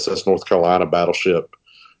the USS North Carolina battleship,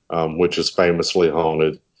 which is famously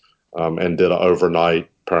haunted, and did an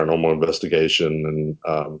overnight paranormal investigation.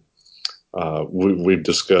 And we've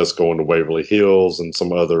discussed going to Waverly Hills and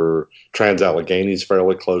some other Trans-Alleghenies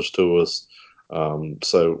fairly close to us.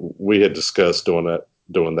 So we had discussed doing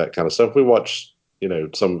that kind of stuff. We watch,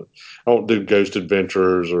 some. I don't do Ghost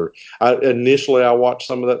Adventures, or initially I watched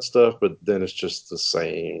some of that stuff, but then it's just the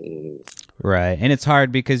same. Right, and it's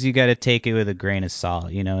hard because you got to take it with a grain of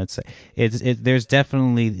salt. There's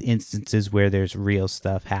definitely instances where there's real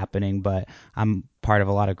stuff happening, but I'm part of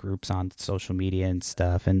a lot of groups on social media and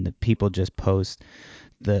stuff, and the people just post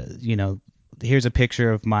here's a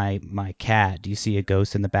picture of my cat. Do you see a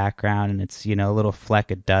ghost in the background? And it's, a little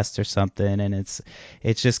fleck of dust or something. And it's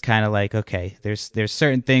just kind of like, okay, there's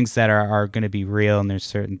certain things that are going to be real, and there's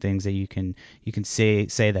certain things that you can say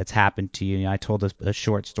that's happened to you. I told a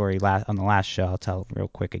short story on the last show. I'll tell real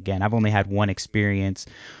quick again. I've only had one experience,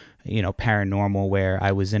 paranormal, where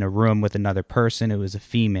I was in a room with another person. It was a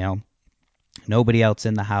female, nobody else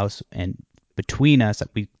in the house, and between us,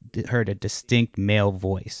 we heard a distinct male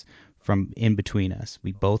voice from in between us.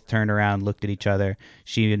 We both turned around, looked at each other.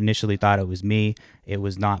 She initially thought it was me. It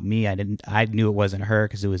was not me. I knew it wasn't her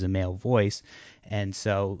because it was a male voice. And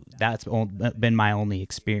so that's been my only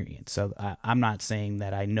experience. So I'm not saying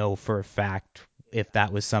that I know for a fact if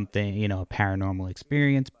that was something, a paranormal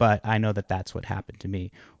experience, but I know that that's what happened to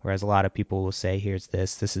me. Whereas a lot of people will say, here's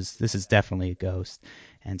this is definitely a ghost.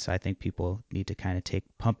 And so I think people need to kind of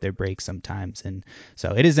pump their brakes sometimes. And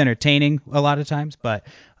so it is entertaining a lot of times, but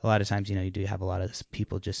a lot of times, you do have a lot of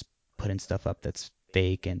people just putting stuff up that's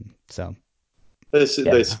fake. And so they see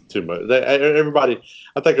too much. Everybody,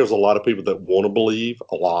 I think there's a lot of people that want to believe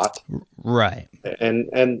a lot. Right.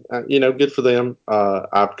 And good for them. I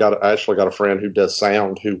actually got a friend who does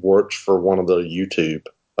sound, who works for one of the YouTube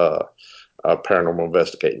paranormal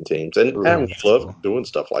investigating teams, and we love doing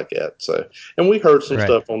stuff like that. So, and we heard some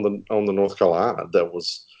stuff on the North Carolina that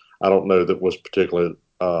was, I don't know, that was particularly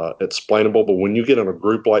explainable. But when you get in a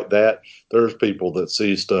group like that, there's people that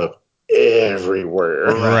see stuff everywhere.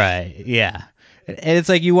 Right. Yeah. And it's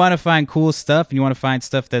like you want to find cool stuff, and you want to find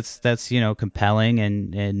stuff that's compelling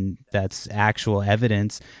and that's actual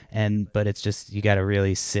evidence, but it's just, you got to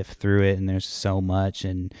really sift through it, and there's so much.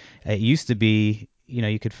 And it used to be,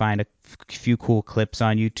 you could find a few cool clips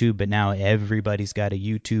on YouTube, but now everybody's got a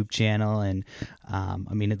YouTube channel. And I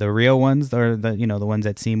mean, the real ones are the ones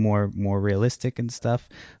that seem more realistic and stuff.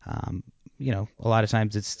 A lot of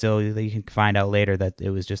times it's still, you can find out later that it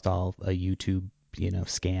was just all a YouTube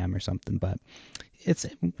scam or something. But it's,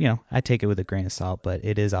 I take it with a grain of salt, but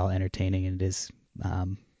it is all entertaining, and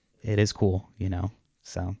it is cool,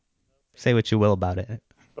 so say what you will about it.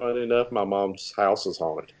 Funny enough, my mom's house is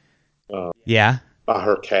haunted. Yeah. By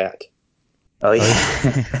her cat. Oh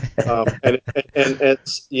yeah. And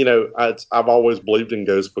it's, I've always believed in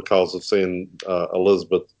ghosts because of seeing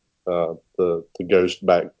Elizabeth, the ghost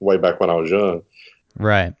way back when I was young.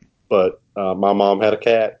 Right. But my mom had a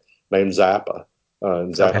cat named Zappa,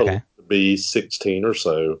 and Zappa lived to be 16 or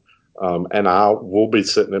so. And I will be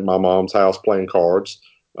sitting at my mom's house playing cards,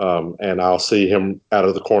 and I'll see him out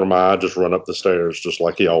of the corner of my eye just run up the stairs, just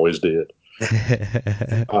like he always did.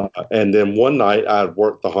 And then one night I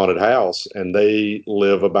worked the haunted house, and they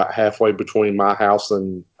live about halfway between my house,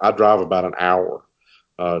 and I drive about an hour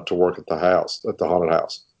to work at the haunted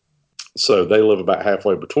house. So they live about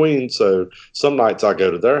halfway between. So some nights I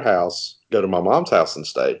go to my mom's house and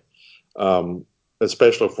stay,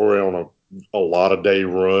 especially if we're on a lot of day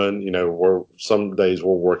run. Some days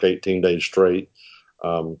we'll work 18 days straight.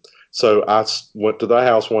 So I went to the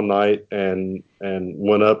house one night and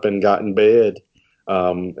went up and got in bed.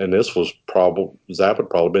 And this was Zap had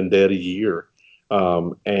probably been dead a year.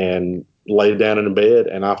 And laid down in the bed,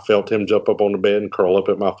 and I felt him jump up on the bed and curl up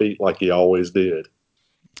at my feet like he always did.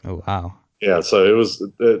 Oh, wow. Yeah, so it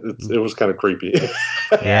was kind of creepy.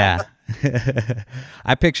 Yeah.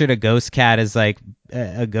 I pictured a ghost cat as like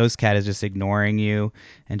a ghost cat is just ignoring you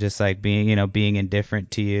and just like being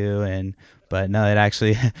indifferent to you, but no, it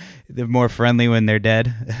actually they're more friendly when they're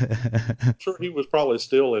dead. Sure, he was probably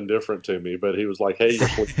still indifferent to me, but he was like, "Hey, you're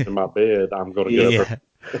sleeping in my bed. I'm going to get up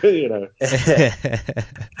Yeah. there."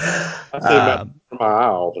 I see him out of my eye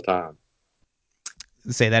all the time.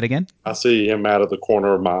 Say that again. I see him out of the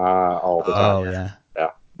corner of my eye all the time. Oh yeah. Yeah,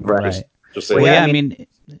 Right. just Well, saying. yeah, I mean,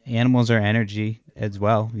 animals are energy as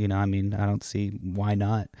well. I mean, I don't see why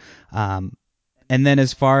not. And then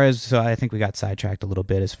so I think we got sidetracked a little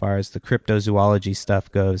bit as far as the cryptozoology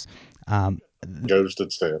stuff goes. Ghost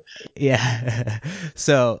instead. Yeah.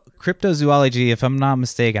 So cryptozoology, if I'm not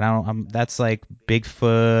mistaken, that's like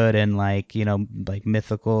Bigfoot and like, like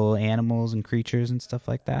mythical animals and creatures and stuff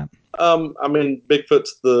like that. I mean,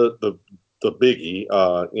 Bigfoot's the biggie.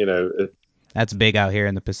 That's big out here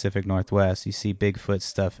in the Pacific Northwest. You see Bigfoot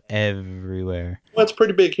stuff everywhere. Well, it's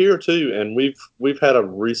pretty big here too, and we've had a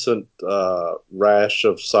recent rash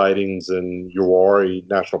of sightings in Uwharrie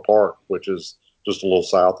National Park, which is just a little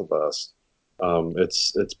south of us.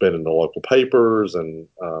 It's been in the local papers, and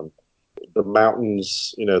the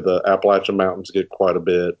mountains, the Appalachian Mountains get quite a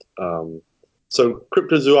bit. So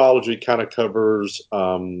cryptozoology kind of covers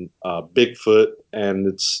Bigfoot and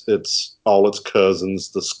it's all its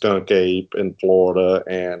cousins, the skunk ape in Florida,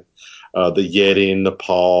 and the Yeti in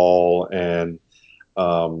Nepal, and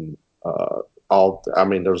um, I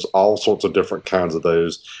mean, there's all sorts of different kinds of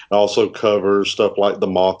those. It also covers stuff like the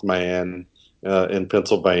Mothman in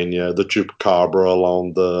Pennsylvania, the chupacabra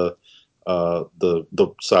along the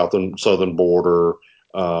southern border.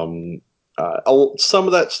 Some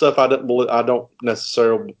of that stuff I don't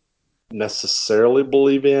necessarily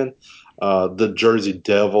believe in. The Jersey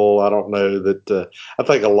Devil, I don't know that. I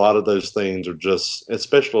think a lot of those things are just,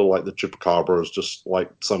 especially like the chupacabra, is just like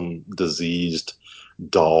some diseased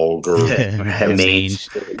dog or mange,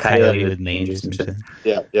 coyote with mange or something.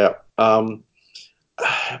 yeah.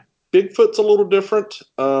 Bigfoot's a little different.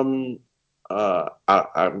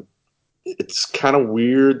 It's kind of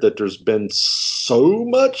weird that there's been so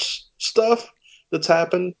much stuff that's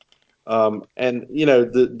happened. And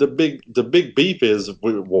the big beef is,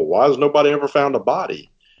 well, why has nobody ever found a body?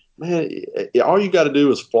 Man, all you got to do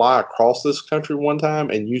is fly across this country one time,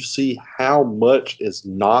 and you see how much is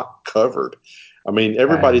not covered. I mean,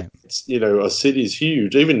 everybody, a city's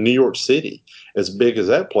huge. Even New York City, as big as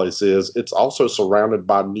that place is, it's also surrounded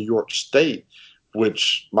by New York State,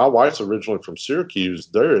 which my wife's originally from Syracuse.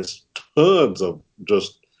 There is tons of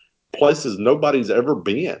just places nobody's ever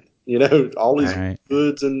been. All these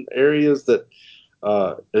woods and areas that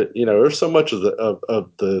there's so much of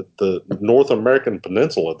the North American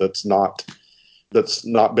peninsula that's not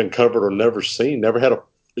been covered or never seen, never had a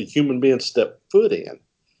human being step foot in,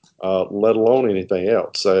 let alone anything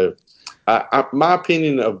else. So, my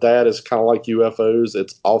opinion of that is kind of like UFOs.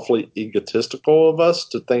 It's awfully egotistical of us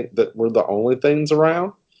to think that we're the only things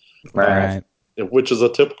around, Right. Which is a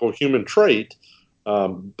typical human trait.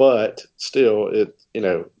 But still, it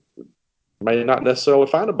may not necessarily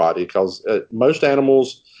find a body because most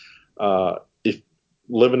animals, if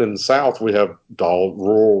living in the South, we have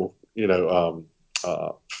rural,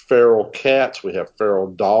 feral cats, we have feral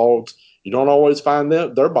dogs. You don't always find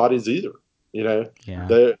their bodies either. When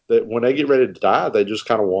they get ready to die, they just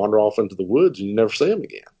kind of wander off into the woods and you never see them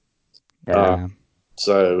again. Yeah.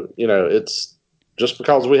 So it's just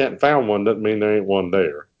because we hadn't found one doesn't mean there ain't one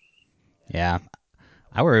there. Yeah.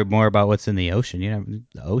 I worry more about what's in the ocean.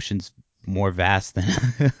 The ocean's more vast than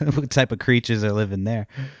what type of creatures are living there.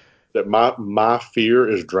 That my fear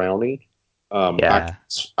is drowning. I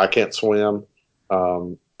can't swim,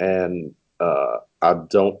 and I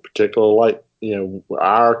don't particularly like.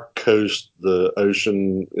 Our coast, the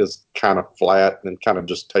ocean is kind of flat and kind of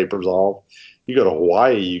just tapers off. You go to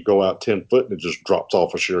Hawaii, you go out 10 foot and it just drops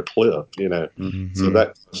off a sheer cliff. Mm-hmm. So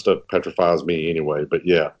that stuff petrifies me anyway. But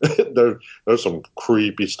yeah, there's some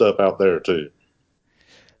creepy stuff out there too.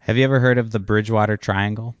 Have you ever heard of the Bridgewater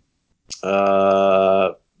Triangle?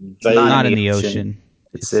 Not in the ocean.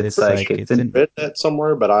 It's read that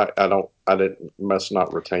somewhere, but I must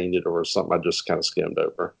not retained it or something. I just kind of skimmed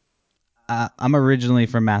over. I'm originally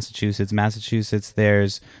from Massachusetts.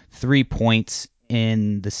 There's 3 points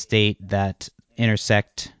in the state that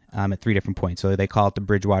intersect at 3 different points. So they call it the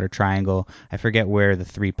Bridgewater Triangle. I forget where the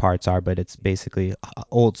 3 parts are, but it's basically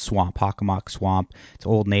old swamp, Hockomock Swamp. It's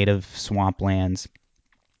old native swamplands.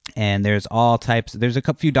 And there's all types. There's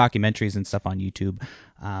a few documentaries and stuff on YouTube,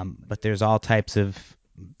 but there's all types of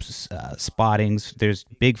spottings. There's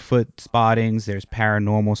Bigfoot spottings. There's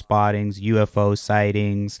paranormal spottings, UFO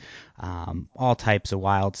sightings, all types of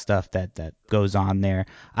wild stuff that goes on there.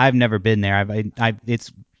 I've never been there.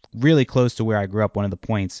 It's really close to where I grew up, one of the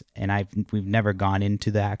points, and we've never gone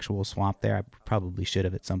into the actual swamp there. I probably should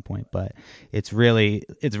have at some point, but it's really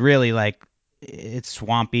like it's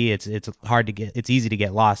swampy. It's hard to get. It's easy to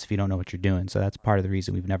get lost if you don't know what you're doing. So that's part of the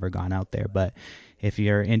reason we've never gone out there. But if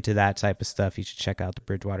you're into that type of stuff, you should check out the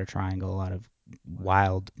Bridgewater Triangle. A lot of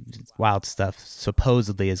wild stuff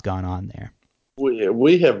supposedly has gone on there.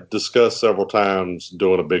 We have discussed several times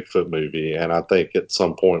doing a Bigfoot movie, and I think at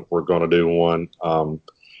some point we're going to do one.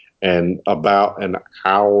 And about an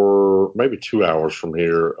hour, maybe 2 hours from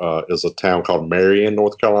here, is a town called Marion,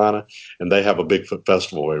 North Carolina, and they have a Bigfoot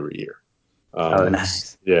festival every year.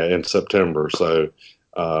 Nice. Yeah, in September. So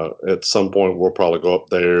at some point we'll probably go up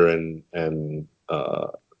there and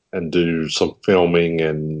do some filming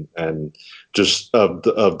and just of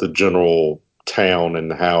the general town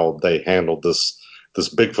and how they handled this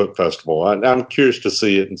Bigfoot festival. I'm curious to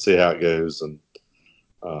see it and see how it goes. And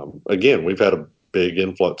again, we've had a big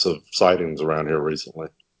influx of sightings around here recently.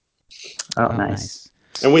 Oh, nice.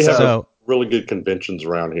 And we have really good conventions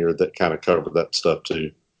around here that kind of cover that stuff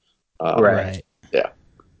too. Right. Yeah.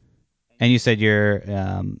 And you said you're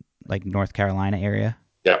like North Carolina area?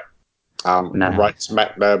 Yeah. I'm Nice. right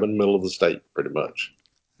smack dab in the middle of the state, pretty much.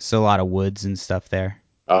 So a lot of woods and stuff there?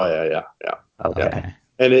 Oh, yeah. Okay. Okay.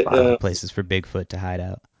 And A lot of places for Bigfoot to hide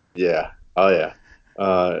out. Yeah. Oh, yeah.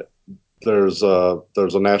 There's a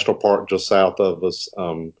national park just south of us.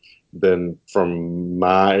 Then from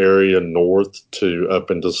my area north to up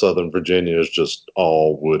into Southern Virginia is just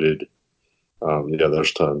all wooded. Yeah,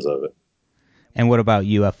 there's tons of it. And what about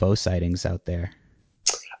UFO sightings out there?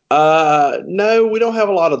 No, we don't have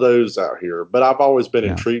a lot of those out here, but I've always been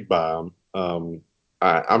No. intrigued by them.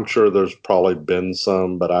 I'm sure there's probably been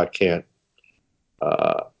some, but I can't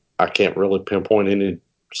really pinpoint any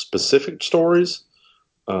specific stories.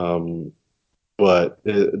 But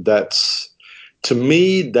that's, to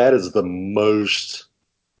me, that is the most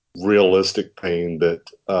realistic thing that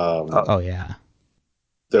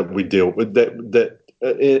that we deal with, that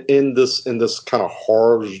in this kind of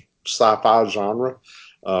horror sci-fi genre.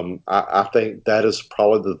 I think that is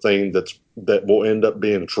probably the thing that will end up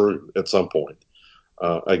being true at some point.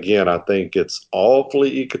 Again, I think it's awfully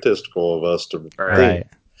egotistical of us to think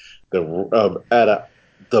that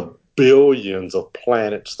the billions of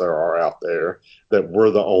planets there are out there, that we're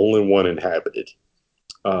the only one inhabited.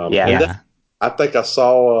 I think I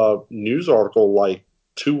saw a news article like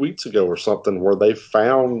 2 weeks ago or something where they've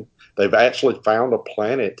actually found a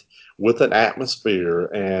planet with an atmosphere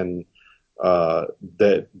and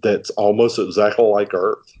that's almost exactly like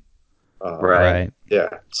Earth. Right. Yeah.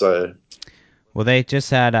 So. Well, they just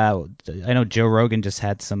had. I know Joe Rogan just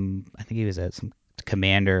had some. I think he was at some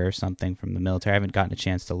commander or something from the military. I haven't gotten a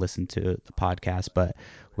chance to listen to the podcast, but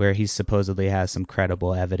where he supposedly has some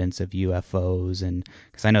credible evidence of UFOs, and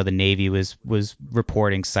because I know the Navy was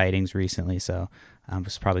reporting sightings recently, so I'm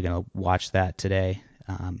just probably gonna watch that today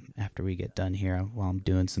after we get done here while I'm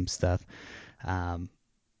doing some stuff.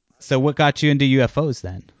 So what got you into UFOs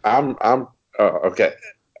then? I'm okay.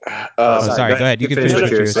 Sorry. Go ahead. You can finish what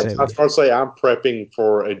you were saying. I was going to say I'm prepping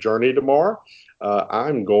for a journey tomorrow.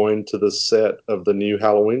 I'm going to the set of the new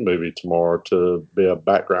Halloween movie tomorrow to be a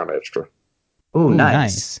background extra. Ooh,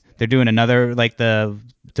 nice. They're doing another to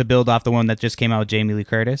build off the one that just came out with Jamie Lee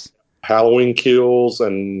Curtis. Halloween Kills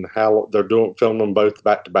and they're filming them both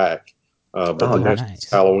back to back. But the next is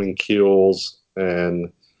Halloween Kills,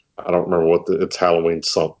 and I don't remember it's Halloween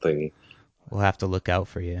something. We'll have to look out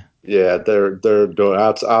for you. Yeah, they're doing.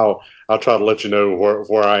 I'll try to let you know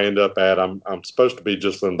where I end up at. I'm supposed to be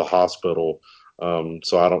just in the hospital,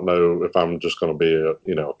 so I don't know if I'm just going to be a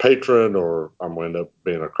patron or I'm going to end up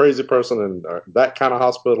being a crazy person in that kind of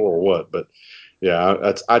hospital or what. But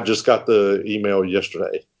yeah, I just got the email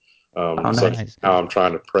yesterday, so now I'm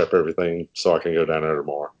trying to prep everything so I can go down there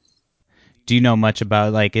tomorrow. Do you know much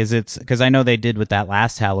about, is it, because I know they did with that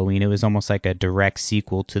last Halloween, it was almost like a direct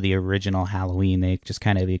sequel to the original Halloween. They just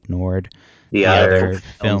kind of ignored the other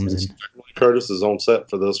films. And Curtis is on set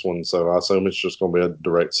for this one, so I assume it's just going to be a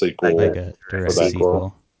direct sequel. Like a direct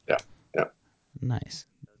sequel. Yeah. Nice.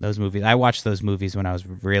 Those movies. I watched those movies when I was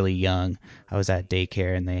really young. I was at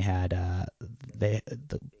daycare, and they had the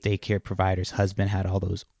daycare provider's husband had all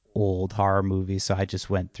those old horror movies, so I just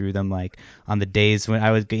went through them on the days when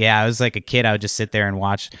I was like a kid. I would just sit there and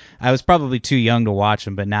watch. I was probably too young to watch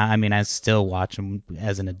them, but now I still watch them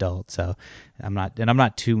as an adult, so I'm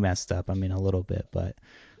not too messed up. A little bit, but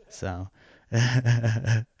so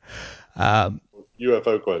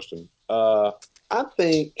UFO question. I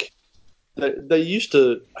think they used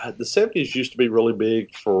to, the 70s used to be really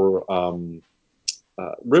big for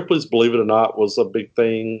Ripley's Believe It or Not was a big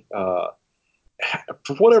thing.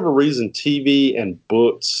 For whatever reason, TV and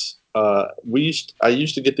books. I used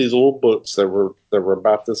to get these little books that were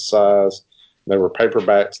about this size. They were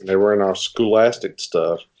paperbacks, and they were in our Scholastic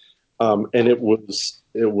stuff. And it was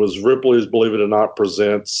Ripley's Believe It or Not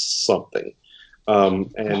presents something.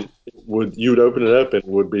 And you'd open it up, and it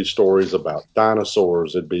would be stories about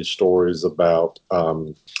dinosaurs. It'd be stories about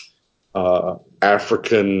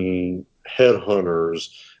African headhunters.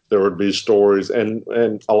 There would be stories, and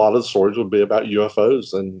a lot of the stories would be about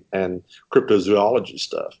UFOs and cryptozoology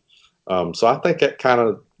stuff. So I think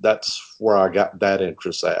that's where I got that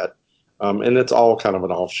interest at. And it's all kind of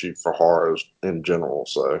an offshoot for horrors in general.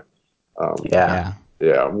 So Yeah.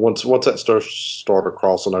 Once that stuff started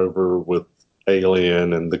crossing over with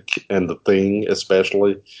Alien and the Thing,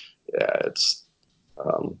 especially, it's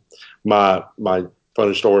my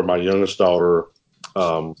funny story. My youngest daughter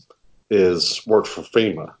is worked for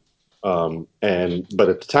FEMA, but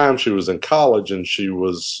at the time she was in college, and she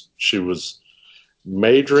was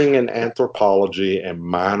majoring in anthropology and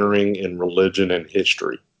minoring in religion and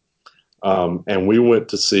history. And we went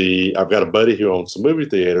to see. I've got a buddy who owns a movie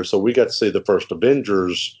theater, so we got to see the first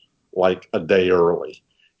Avengers like a day early.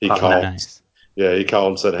 He called. Nice. Yeah, he called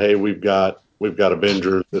and said, "Hey, we've got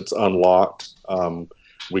Avengers. It's unlocked.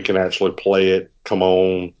 We can actually play it. Come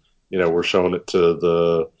on, we're showing it to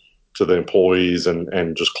the employees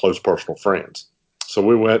and just close personal friends." So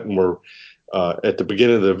we went, and we're at the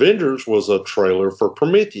beginning of the Avengers was a trailer for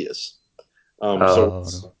Prometheus.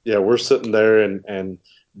 We're sitting there, and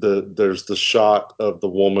there's the shot of the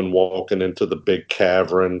woman walking into the big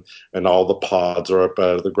cavern, and all the pods are up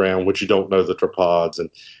out of the ground, which you don't know that they're pods,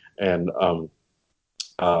 and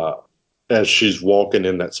as she's walking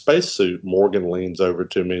in that spacesuit, Morgan leans over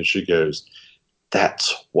to me and she goes,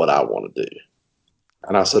 "That's what I want to do."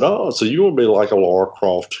 And I said, "Oh, so you want to be like a Lara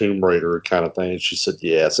Croft Tomb Raider kind of thing?" And she said,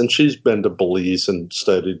 "Yes." And she's been to Belize and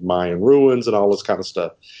studied Mayan ruins and all this kind of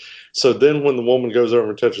stuff. So then when the woman goes over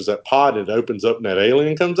and touches that pod and it opens up and that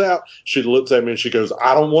alien comes out, she looks at me and she goes,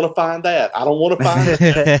 "I don't want to find that. I don't want to find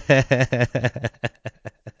that."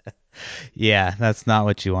 Yeah, that's not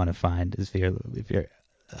what you want to find. If you're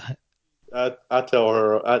I tell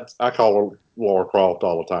her, I call her Lara Croft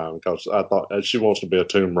all the time because I thought she wants to be a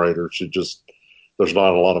Tomb Raider. There's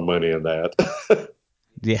not a lot of money in that.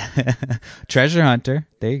 Yeah. Treasure hunter.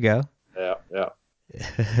 There you go. Yeah.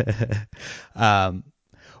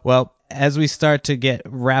 Well, as we start to get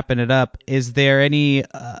wrapping it up, is there any,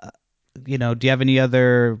 do you have any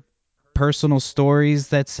other personal stories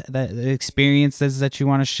that experiences that you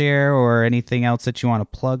want to share, or anything else that you want to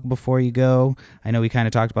plug before you go? I know we kind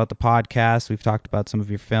of talked about the podcast. We've talked about some of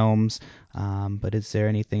your films, but is there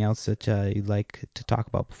anything else that you'd like to talk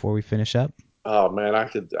about before we finish up? Oh man,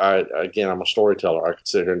 I'm a storyteller. I could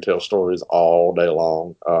sit here and tell stories all day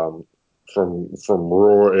long. From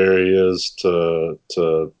rural areas to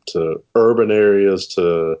urban areas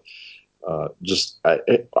to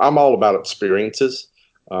I'm all about experiences.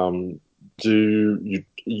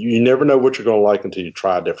 You never know what you're going to like until you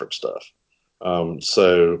try different stuff.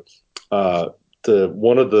 So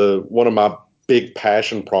one of my big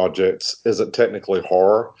passion projects isn't technically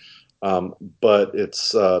horror, but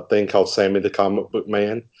it's a thing called Sammie the Comic Book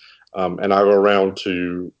Man, and I go around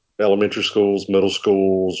to elementary schools, middle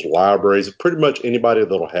schools, libraries, pretty much anybody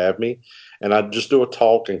that'll have me, and I just do a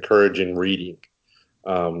talk encouraging reading,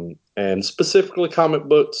 and specifically comic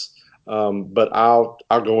books. But I'll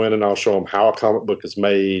go in and I'll show them how a comic book is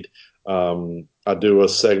made. I do a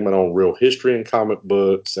segment on real history in comic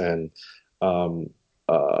books and um,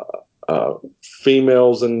 uh,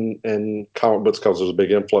 females in comic books, because there's a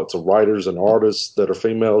big influx of writers and artists that are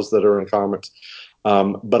females that are in comics.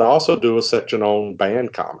 But I also do a section on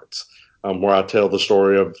banned comics, where I tell the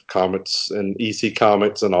story of comics and EC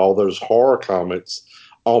Comics and all those horror comics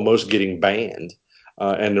almost getting banned,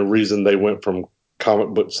 and the reason they went from comic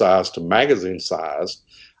book size to magazine size,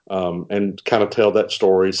 and kind of tell that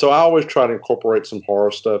story. So I always try to incorporate some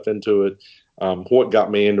horror stuff into it. What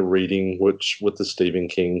got me into reading, which with the Stephen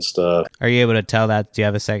King stuff. Are you able to tell that? Do you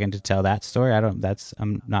have a second to tell that story?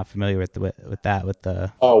 I'm not familiar with that. With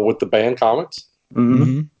the With the banned comics.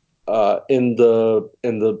 Mm-hmm. In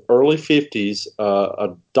the early 50s,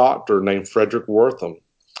 a doctor named Frederick Wortham,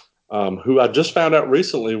 who I just found out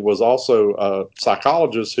recently was also a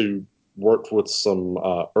psychologist who worked with some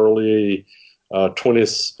early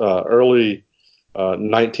 1920s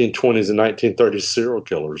and 1930s serial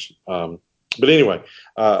killers. But anyway,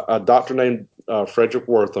 A doctor named Frederick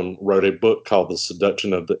Wortham wrote a book called The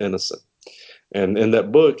Seduction of the Innocent. And in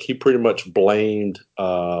that book, he pretty much blamed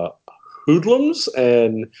hoodlums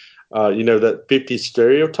and, that 50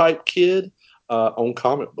 stereotype kid on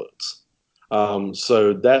comic books.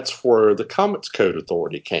 So that's where the Comics Code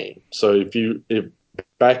Authority came. So if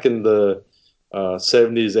back in the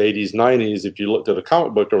 70s, 80s, 90s, if you looked at a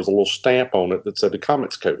comic book, there was a little stamp on it that said the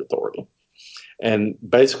Comics Code Authority. And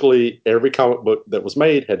basically every comic book that was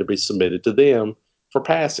made had to be submitted to them for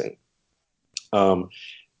passing.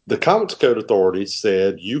 The Comics Code Authority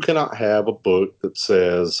said you cannot have a book that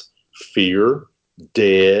says fear,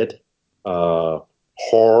 dead,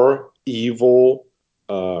 horror, evil,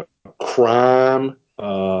 crime.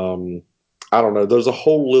 I don't know. There's a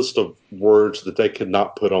whole list of words that they could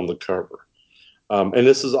not put on the cover. And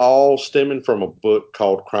this is all stemming from a book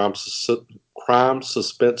called Crime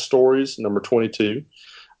Suspense Stories, number 22,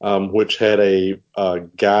 which had a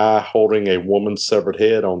guy holding a woman's severed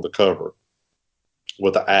head on the cover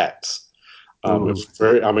with an axe. It was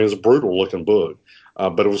it was a brutal looking book,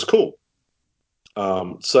 but it was cool.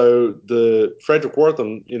 So the Frederick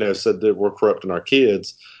Wortham, said that we're corrupting our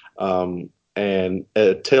kids. And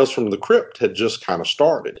Tales from the Crypt had just kind of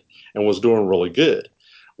started and was doing really good.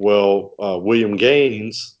 Well, William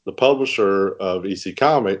Gaines, the publisher of EC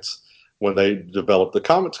Comics, when they developed the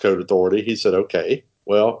Comics Code Authority, he said, okay,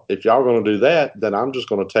 well, if y'all are going to do that, then I'm just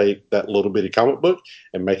going to take that little bitty comic book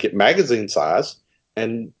and make it magazine size,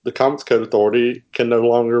 and the Comics Code Authority can no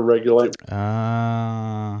longer regulate.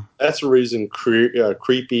 That's the reason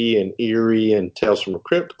Creepy and Eerie and Tales from the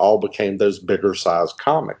Crypt all became those bigger size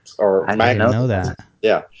comics. I didn't know that.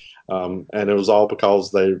 Yeah. And it was all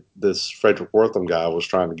because this Frederick Wortham guy was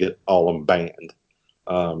trying to get all of them banned.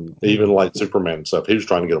 Even like Superman and stuff, he was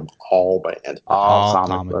trying to get them all banned. All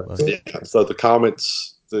comic books. Yeah. So the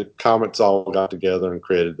comics all got together and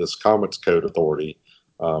created this Comics Code Authority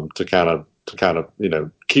to kind of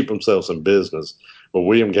keep themselves in business. But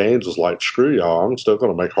William Gaines was like, screw y'all, I'm still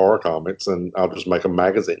going to make horror comics, and I'll just make them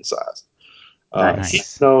magazine size. Nice.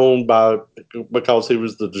 He's known because he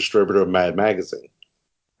was the distributor of Mad Magazine.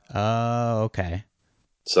 Oh, okay.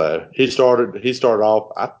 So he started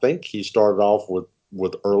off. I think he started off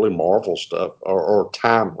with early Marvel stuff or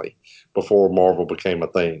Timely before Marvel became a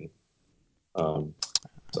thing.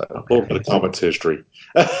 So a little bit of comics history.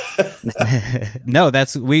 No,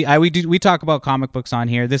 that's we talk about comic books on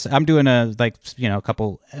here. I'm doing a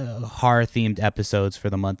couple horror themed episodes for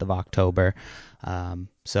the month of October.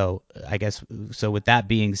 So I guess with that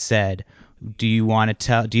being said, do you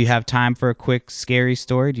have time for a quick scary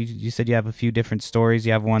story? You said you have a few different stories.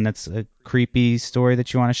 You have one that's a creepy story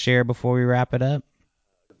that you want to share before we wrap it up?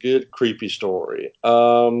 Good creepy story.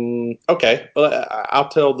 Okay, well, I'll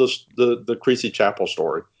tell the Creasy Chapel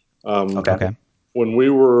story. Okay. When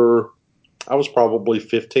I was probably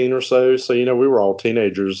 15 or so. So, we were all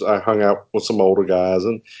teenagers. I hung out with some older guys,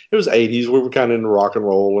 and it was 80s. We were kind of into rock and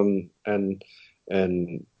roll and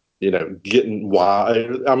getting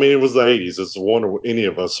wild. I mean, it was the 80s. It's a wonder any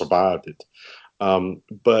of us survived it.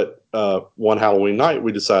 But one Halloween night,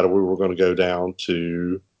 we decided we were going to go down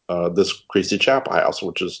to this Creasy Chapel house,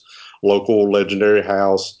 which is local legendary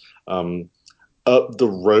house. Up the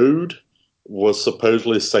road was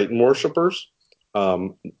supposedly Satan worshipers.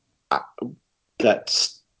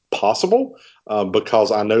 That's possible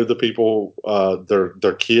because I know the people.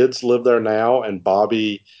 Their kids live there now, and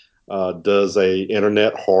Bobby does a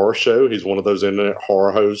internet horror show. He's one of those internet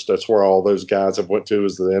horror hosts. That's where all those guys have went to,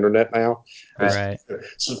 is the internet now. Right.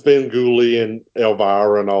 So Ben Gooley and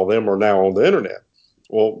Elvira and all them are now on the internet.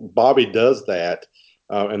 Well, Bobby does that,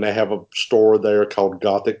 and they have a store there called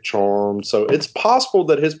Gothic Charm. So it's possible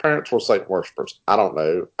that his parents were Satan worshipers. I don't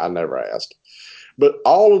know. I never asked. But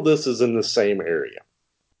all of this is in the same area.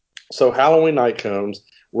 So Halloween night comes.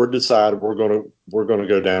 We're decided we're gonna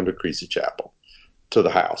go down to Creasy Chapel to the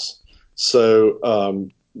house. So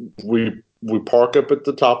we park up at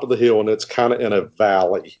the top of the hill, and it's kind of in a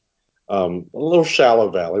valley, a little shallow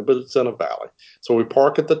valley, but it's in a valley. So we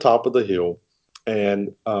park at the top of the hill.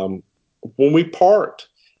 And when we parked,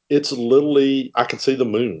 it's literally, I could see the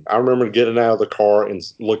moon. I remember getting out of the car and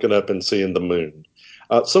looking up and seeing the moon.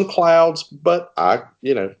 Some clouds, but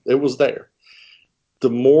it was there. The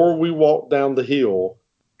more we walked down the hill,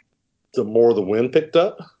 the more the wind picked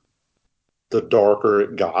up, the darker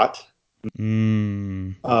it got.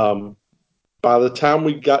 By the time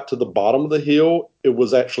we got to the bottom of the hill, it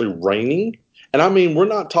was actually raining. And I mean, we're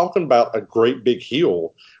not talking about a great big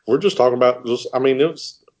hill. We're just talking about it was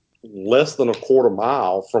less than a quarter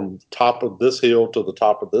mile from top of this hill to the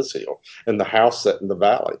top of this hill, and the house set in the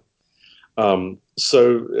valley.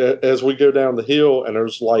 So as we go down the hill, and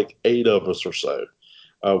there's like 8 of us or so,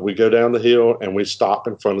 we go down the hill and we stop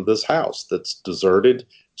in front of this house that's deserted.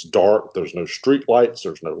 It's dark. There's no street lights.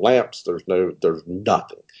 There's no lamps. There's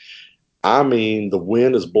nothing. I mean, the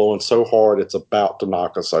wind is blowing so hard it's about to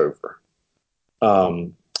knock us over.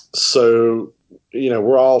 So,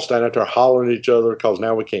 we're all standing out there hollering at each other because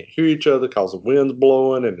now we can't hear each other because the wind's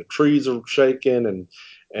blowing and the trees are shaking and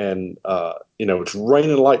it's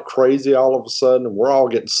raining like crazy all of a sudden, and we're all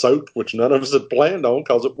getting soaked, which none of us had planned on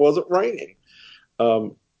because it wasn't raining.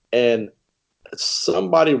 And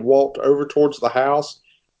somebody walked over towards the house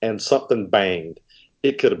and something banged.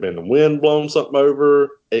 It could have been the wind blowing something over.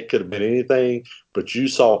 It could have been anything, but you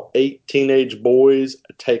saw 8 teenage boys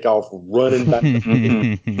take off running back.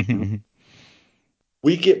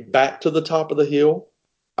 We get back to the top of the hill.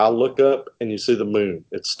 I look up and you see the moon.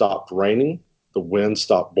 It stopped raining. The wind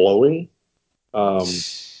stopped blowing. The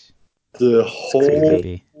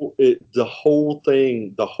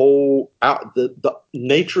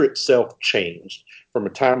nature itself changed from the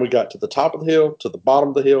time we got to the top of the hill to the bottom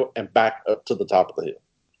of the hill and back up to the top of the hill.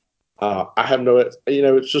 I have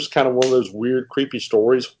it's just kind of one of those weird, creepy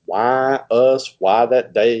stories. Why us? Why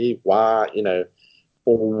that day? Why,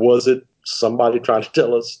 or was it somebody trying to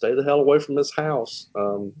tell us, stay the hell away from this house?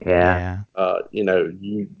 Y'all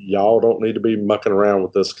don't need to be mucking around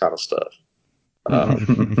with this kind of stuff.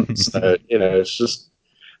 So, it's just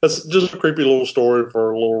a creepy little story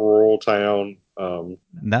for a little rural town.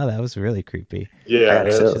 No, that was really creepy. Yeah,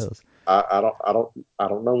 I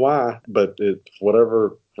don't know why, but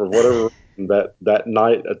for whatever that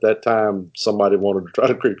night at that time, somebody wanted to try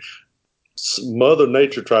to creep. Mother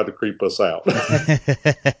Nature tried to creep us out.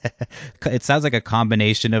 It sounds like a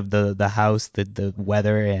combination of the house, the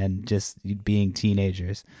weather, and just being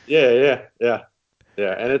teenagers. Yeah.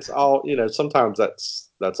 And it's all, sometimes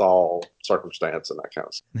that's all circumstance and that kind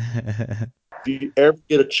of stuff. If you ever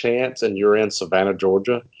get a chance and you're in Savannah,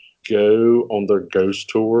 Georgia, go on their ghost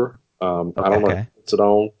tour. I don't know if it's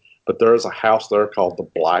on, but there's a house there called the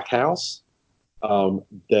Black House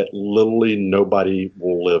that literally nobody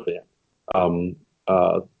will live in.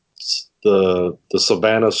 The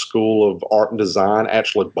Savannah School of Art and Design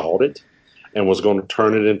actually bought it and was going to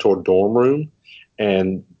turn it into a dorm room,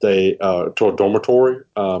 and to a dormitory,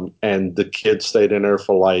 and the kids stayed in there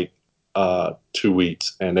for like 2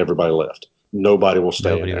 weeks, and everybody left. Nobody will stay.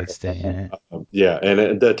 Nobody would stay in it. Yeah,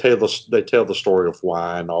 and they tell the story of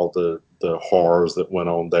why and all the horrors that went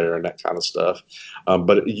on there and that kind of stuff.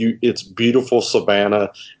 But it's beautiful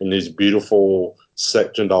Savannah and these beautiful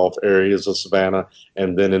sectioned off areas of Savannah,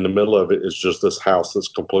 and then in the middle of it is just this house that's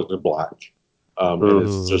completely black. And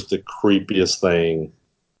it's just the creepiest thing.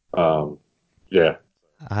 Yeah.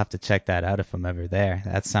 I'll have to check that out if I'm ever there.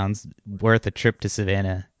 That sounds worth a trip to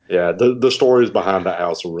Savannah. Yeah, the stories behind the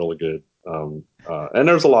house are really good. And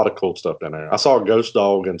there's a lot of cool stuff down there. I saw a ghost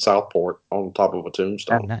dog in Southport on top of a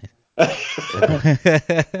tombstone. Oh, nice.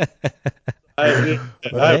 I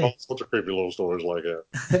have all sorts of creepy little stories like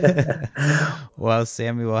that. Well,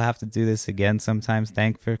 Sammie, we'll have to do this again sometimes.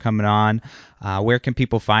 Thanks for coming on. Where can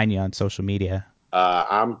people find you on social media?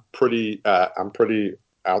 I'm pretty out.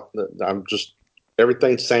 I'm just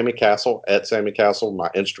everything Sammie Cassell, at Sammie Cassell. My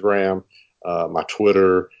Instagram, my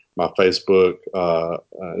Twitter, my Facebook.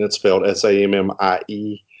 And it's spelled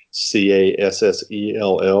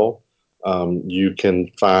SammieCassell. You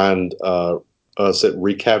can find us at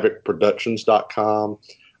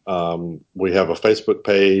WreakHavocProductions.com. We have a Facebook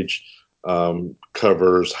page,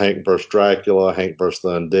 covers Hank vs. Dracula, Hank vs.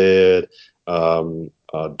 the Undead,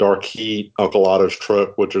 Dark Heat, Uncle Otto's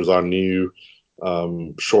Truck, which is our new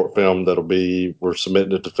short film we're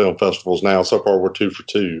submitting it to film festivals now. So far, we're 2 for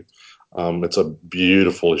 2. It's a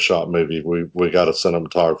beautifully shot movie. We got a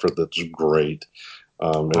cinematographer that's great.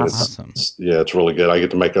 Awesome. It's really good. I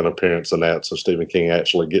get to make an appearance in that, so Stephen King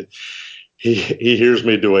actually he hears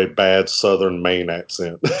me do a bad Southern Maine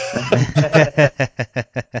accent.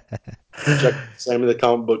 Check Sammie the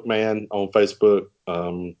Comic Book Man on Facebook,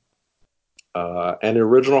 and the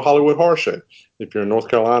original Hollywood Horror Show. If you're in North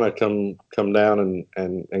Carolina, come down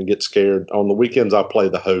and get scared. On the weekends, I play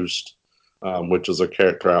the host, which is a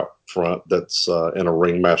character out front that's in a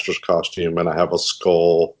ringmaster's costume, and I have a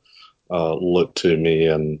skull look to me,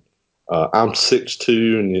 and I'm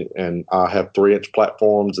 6'2", and I have 3-inch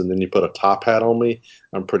platforms, and then you put a top hat on me.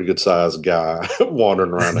 I'm a pretty good sized guy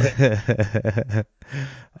wandering around.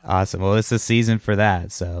 Awesome. Well, it's a season for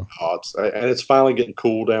that, so. And it's finally getting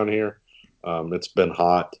cool down here. It's been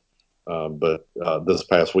hot, but this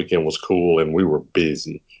past weekend was cool, and we were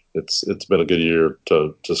busy. It's been a good year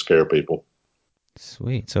to scare people.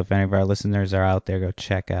 Sweet. So if any of our listeners are out there, go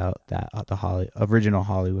check out that the original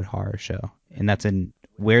Hollywood Horror Show. And that's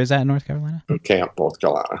where is that in North Carolina? Camp, North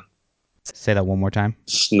Carolina. Say that one more time.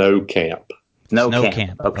 Snow Camp. Snow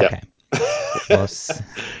Camp. Okay. Well, it's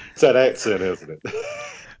that accent, isn't it?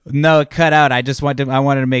 No, it cut out. I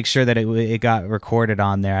wanted to make sure that it got recorded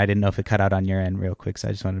on there. I didn't know if it cut out on your end real quick, so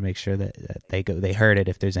I just wanted to make sure that they heard it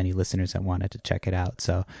if there's any listeners that wanted to check it out.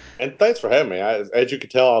 So, and thanks for having me. As you can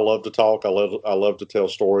tell, I love to talk. I love to tell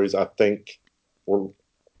stories. I think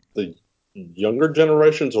the younger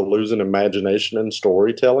generations are losing imagination and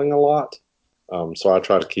storytelling a lot. So I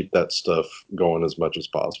try to keep that stuff going as much as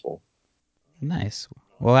possible. Nice.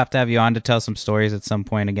 We'll have to have you on to tell some stories at some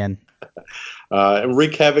point again. And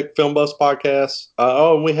Wreak, Havoc Film Bus podcast.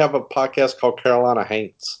 And we have a podcast called Carolina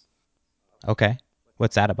Haints. Okay.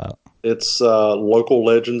 What's that about? It's local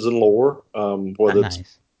legends and lore, whether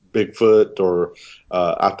it's Bigfoot or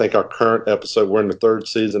I think our current episode, we're in the 3rd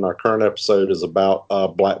season. Our current episode is about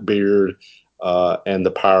Blackbeard and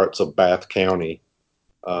the pirates of Bath County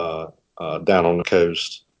down on the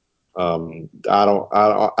coast. All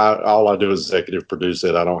I do is executive produce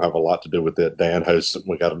it. I don't have a lot to do with it. Dan hosts it.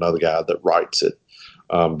 We got another guy that writes it.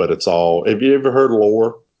 But it's all. Have you ever heard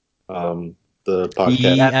Lore? The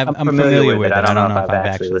podcast. Yeah, I'm familiar with it. I don't know if I've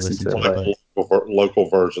actually listened to it. Local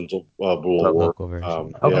versions of Lore. Local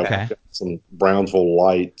version. Okay. Some Brownsville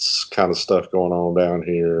Lights kind of stuff going on down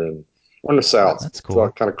here, and we're in the South. That's cool.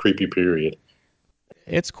 It's kind of creepy period.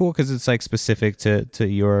 It's cool because it's like specific to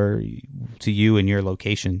you and your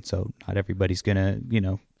location, so not everybody's gonna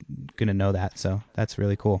know that. So that's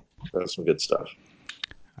really cool. That's some good stuff.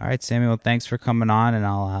 All right, Samuel, thanks for coming on, and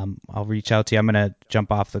I'll reach out to you. I'm gonna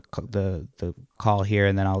jump off the call here,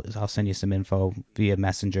 and then I'll send you some info via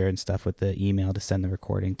Messenger and stuff with the email to send the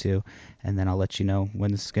recording to, and then I'll let you know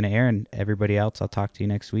when this is gonna air. And everybody else, I'll talk to you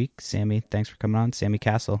next week. Sammie, thanks for coming on. Sammie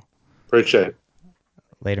Cassell. Appreciate it.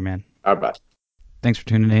 Later, man. All right, bye. Thanks for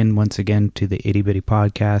tuning in once again to the Itty Bitty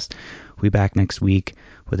Podcast. We'll be back next week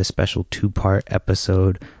with a special 2-part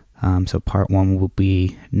episode. So part 1 will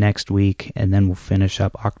be next week, and then we'll finish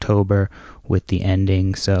up October with the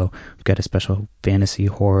ending. So we've got a special fantasy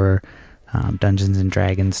horror, Dungeons and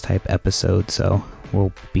Dragons type episode. So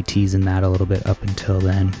we'll be teasing that a little bit up until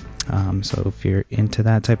then. So if you're into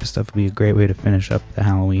that type of stuff, it'll be a great way to finish up the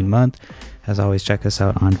Halloween month. As always, check us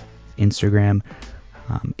out on Instagram,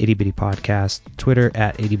 Itty Bitty Podcast, Twitter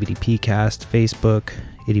at Itty Bitty PCast, Facebook,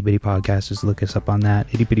 Itty Bitty Podcast. Just look us up on that,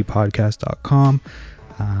 ittybittypodcast.com.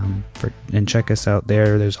 And check us out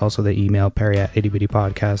there. There's also the email, Perry at Itty Bitty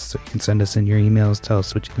Podcast, so you can send us in your emails, tell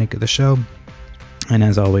us what you think of the show. And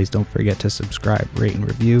as always, don't forget to subscribe, rate, and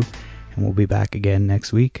review. And we'll be back again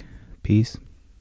next week. Peace.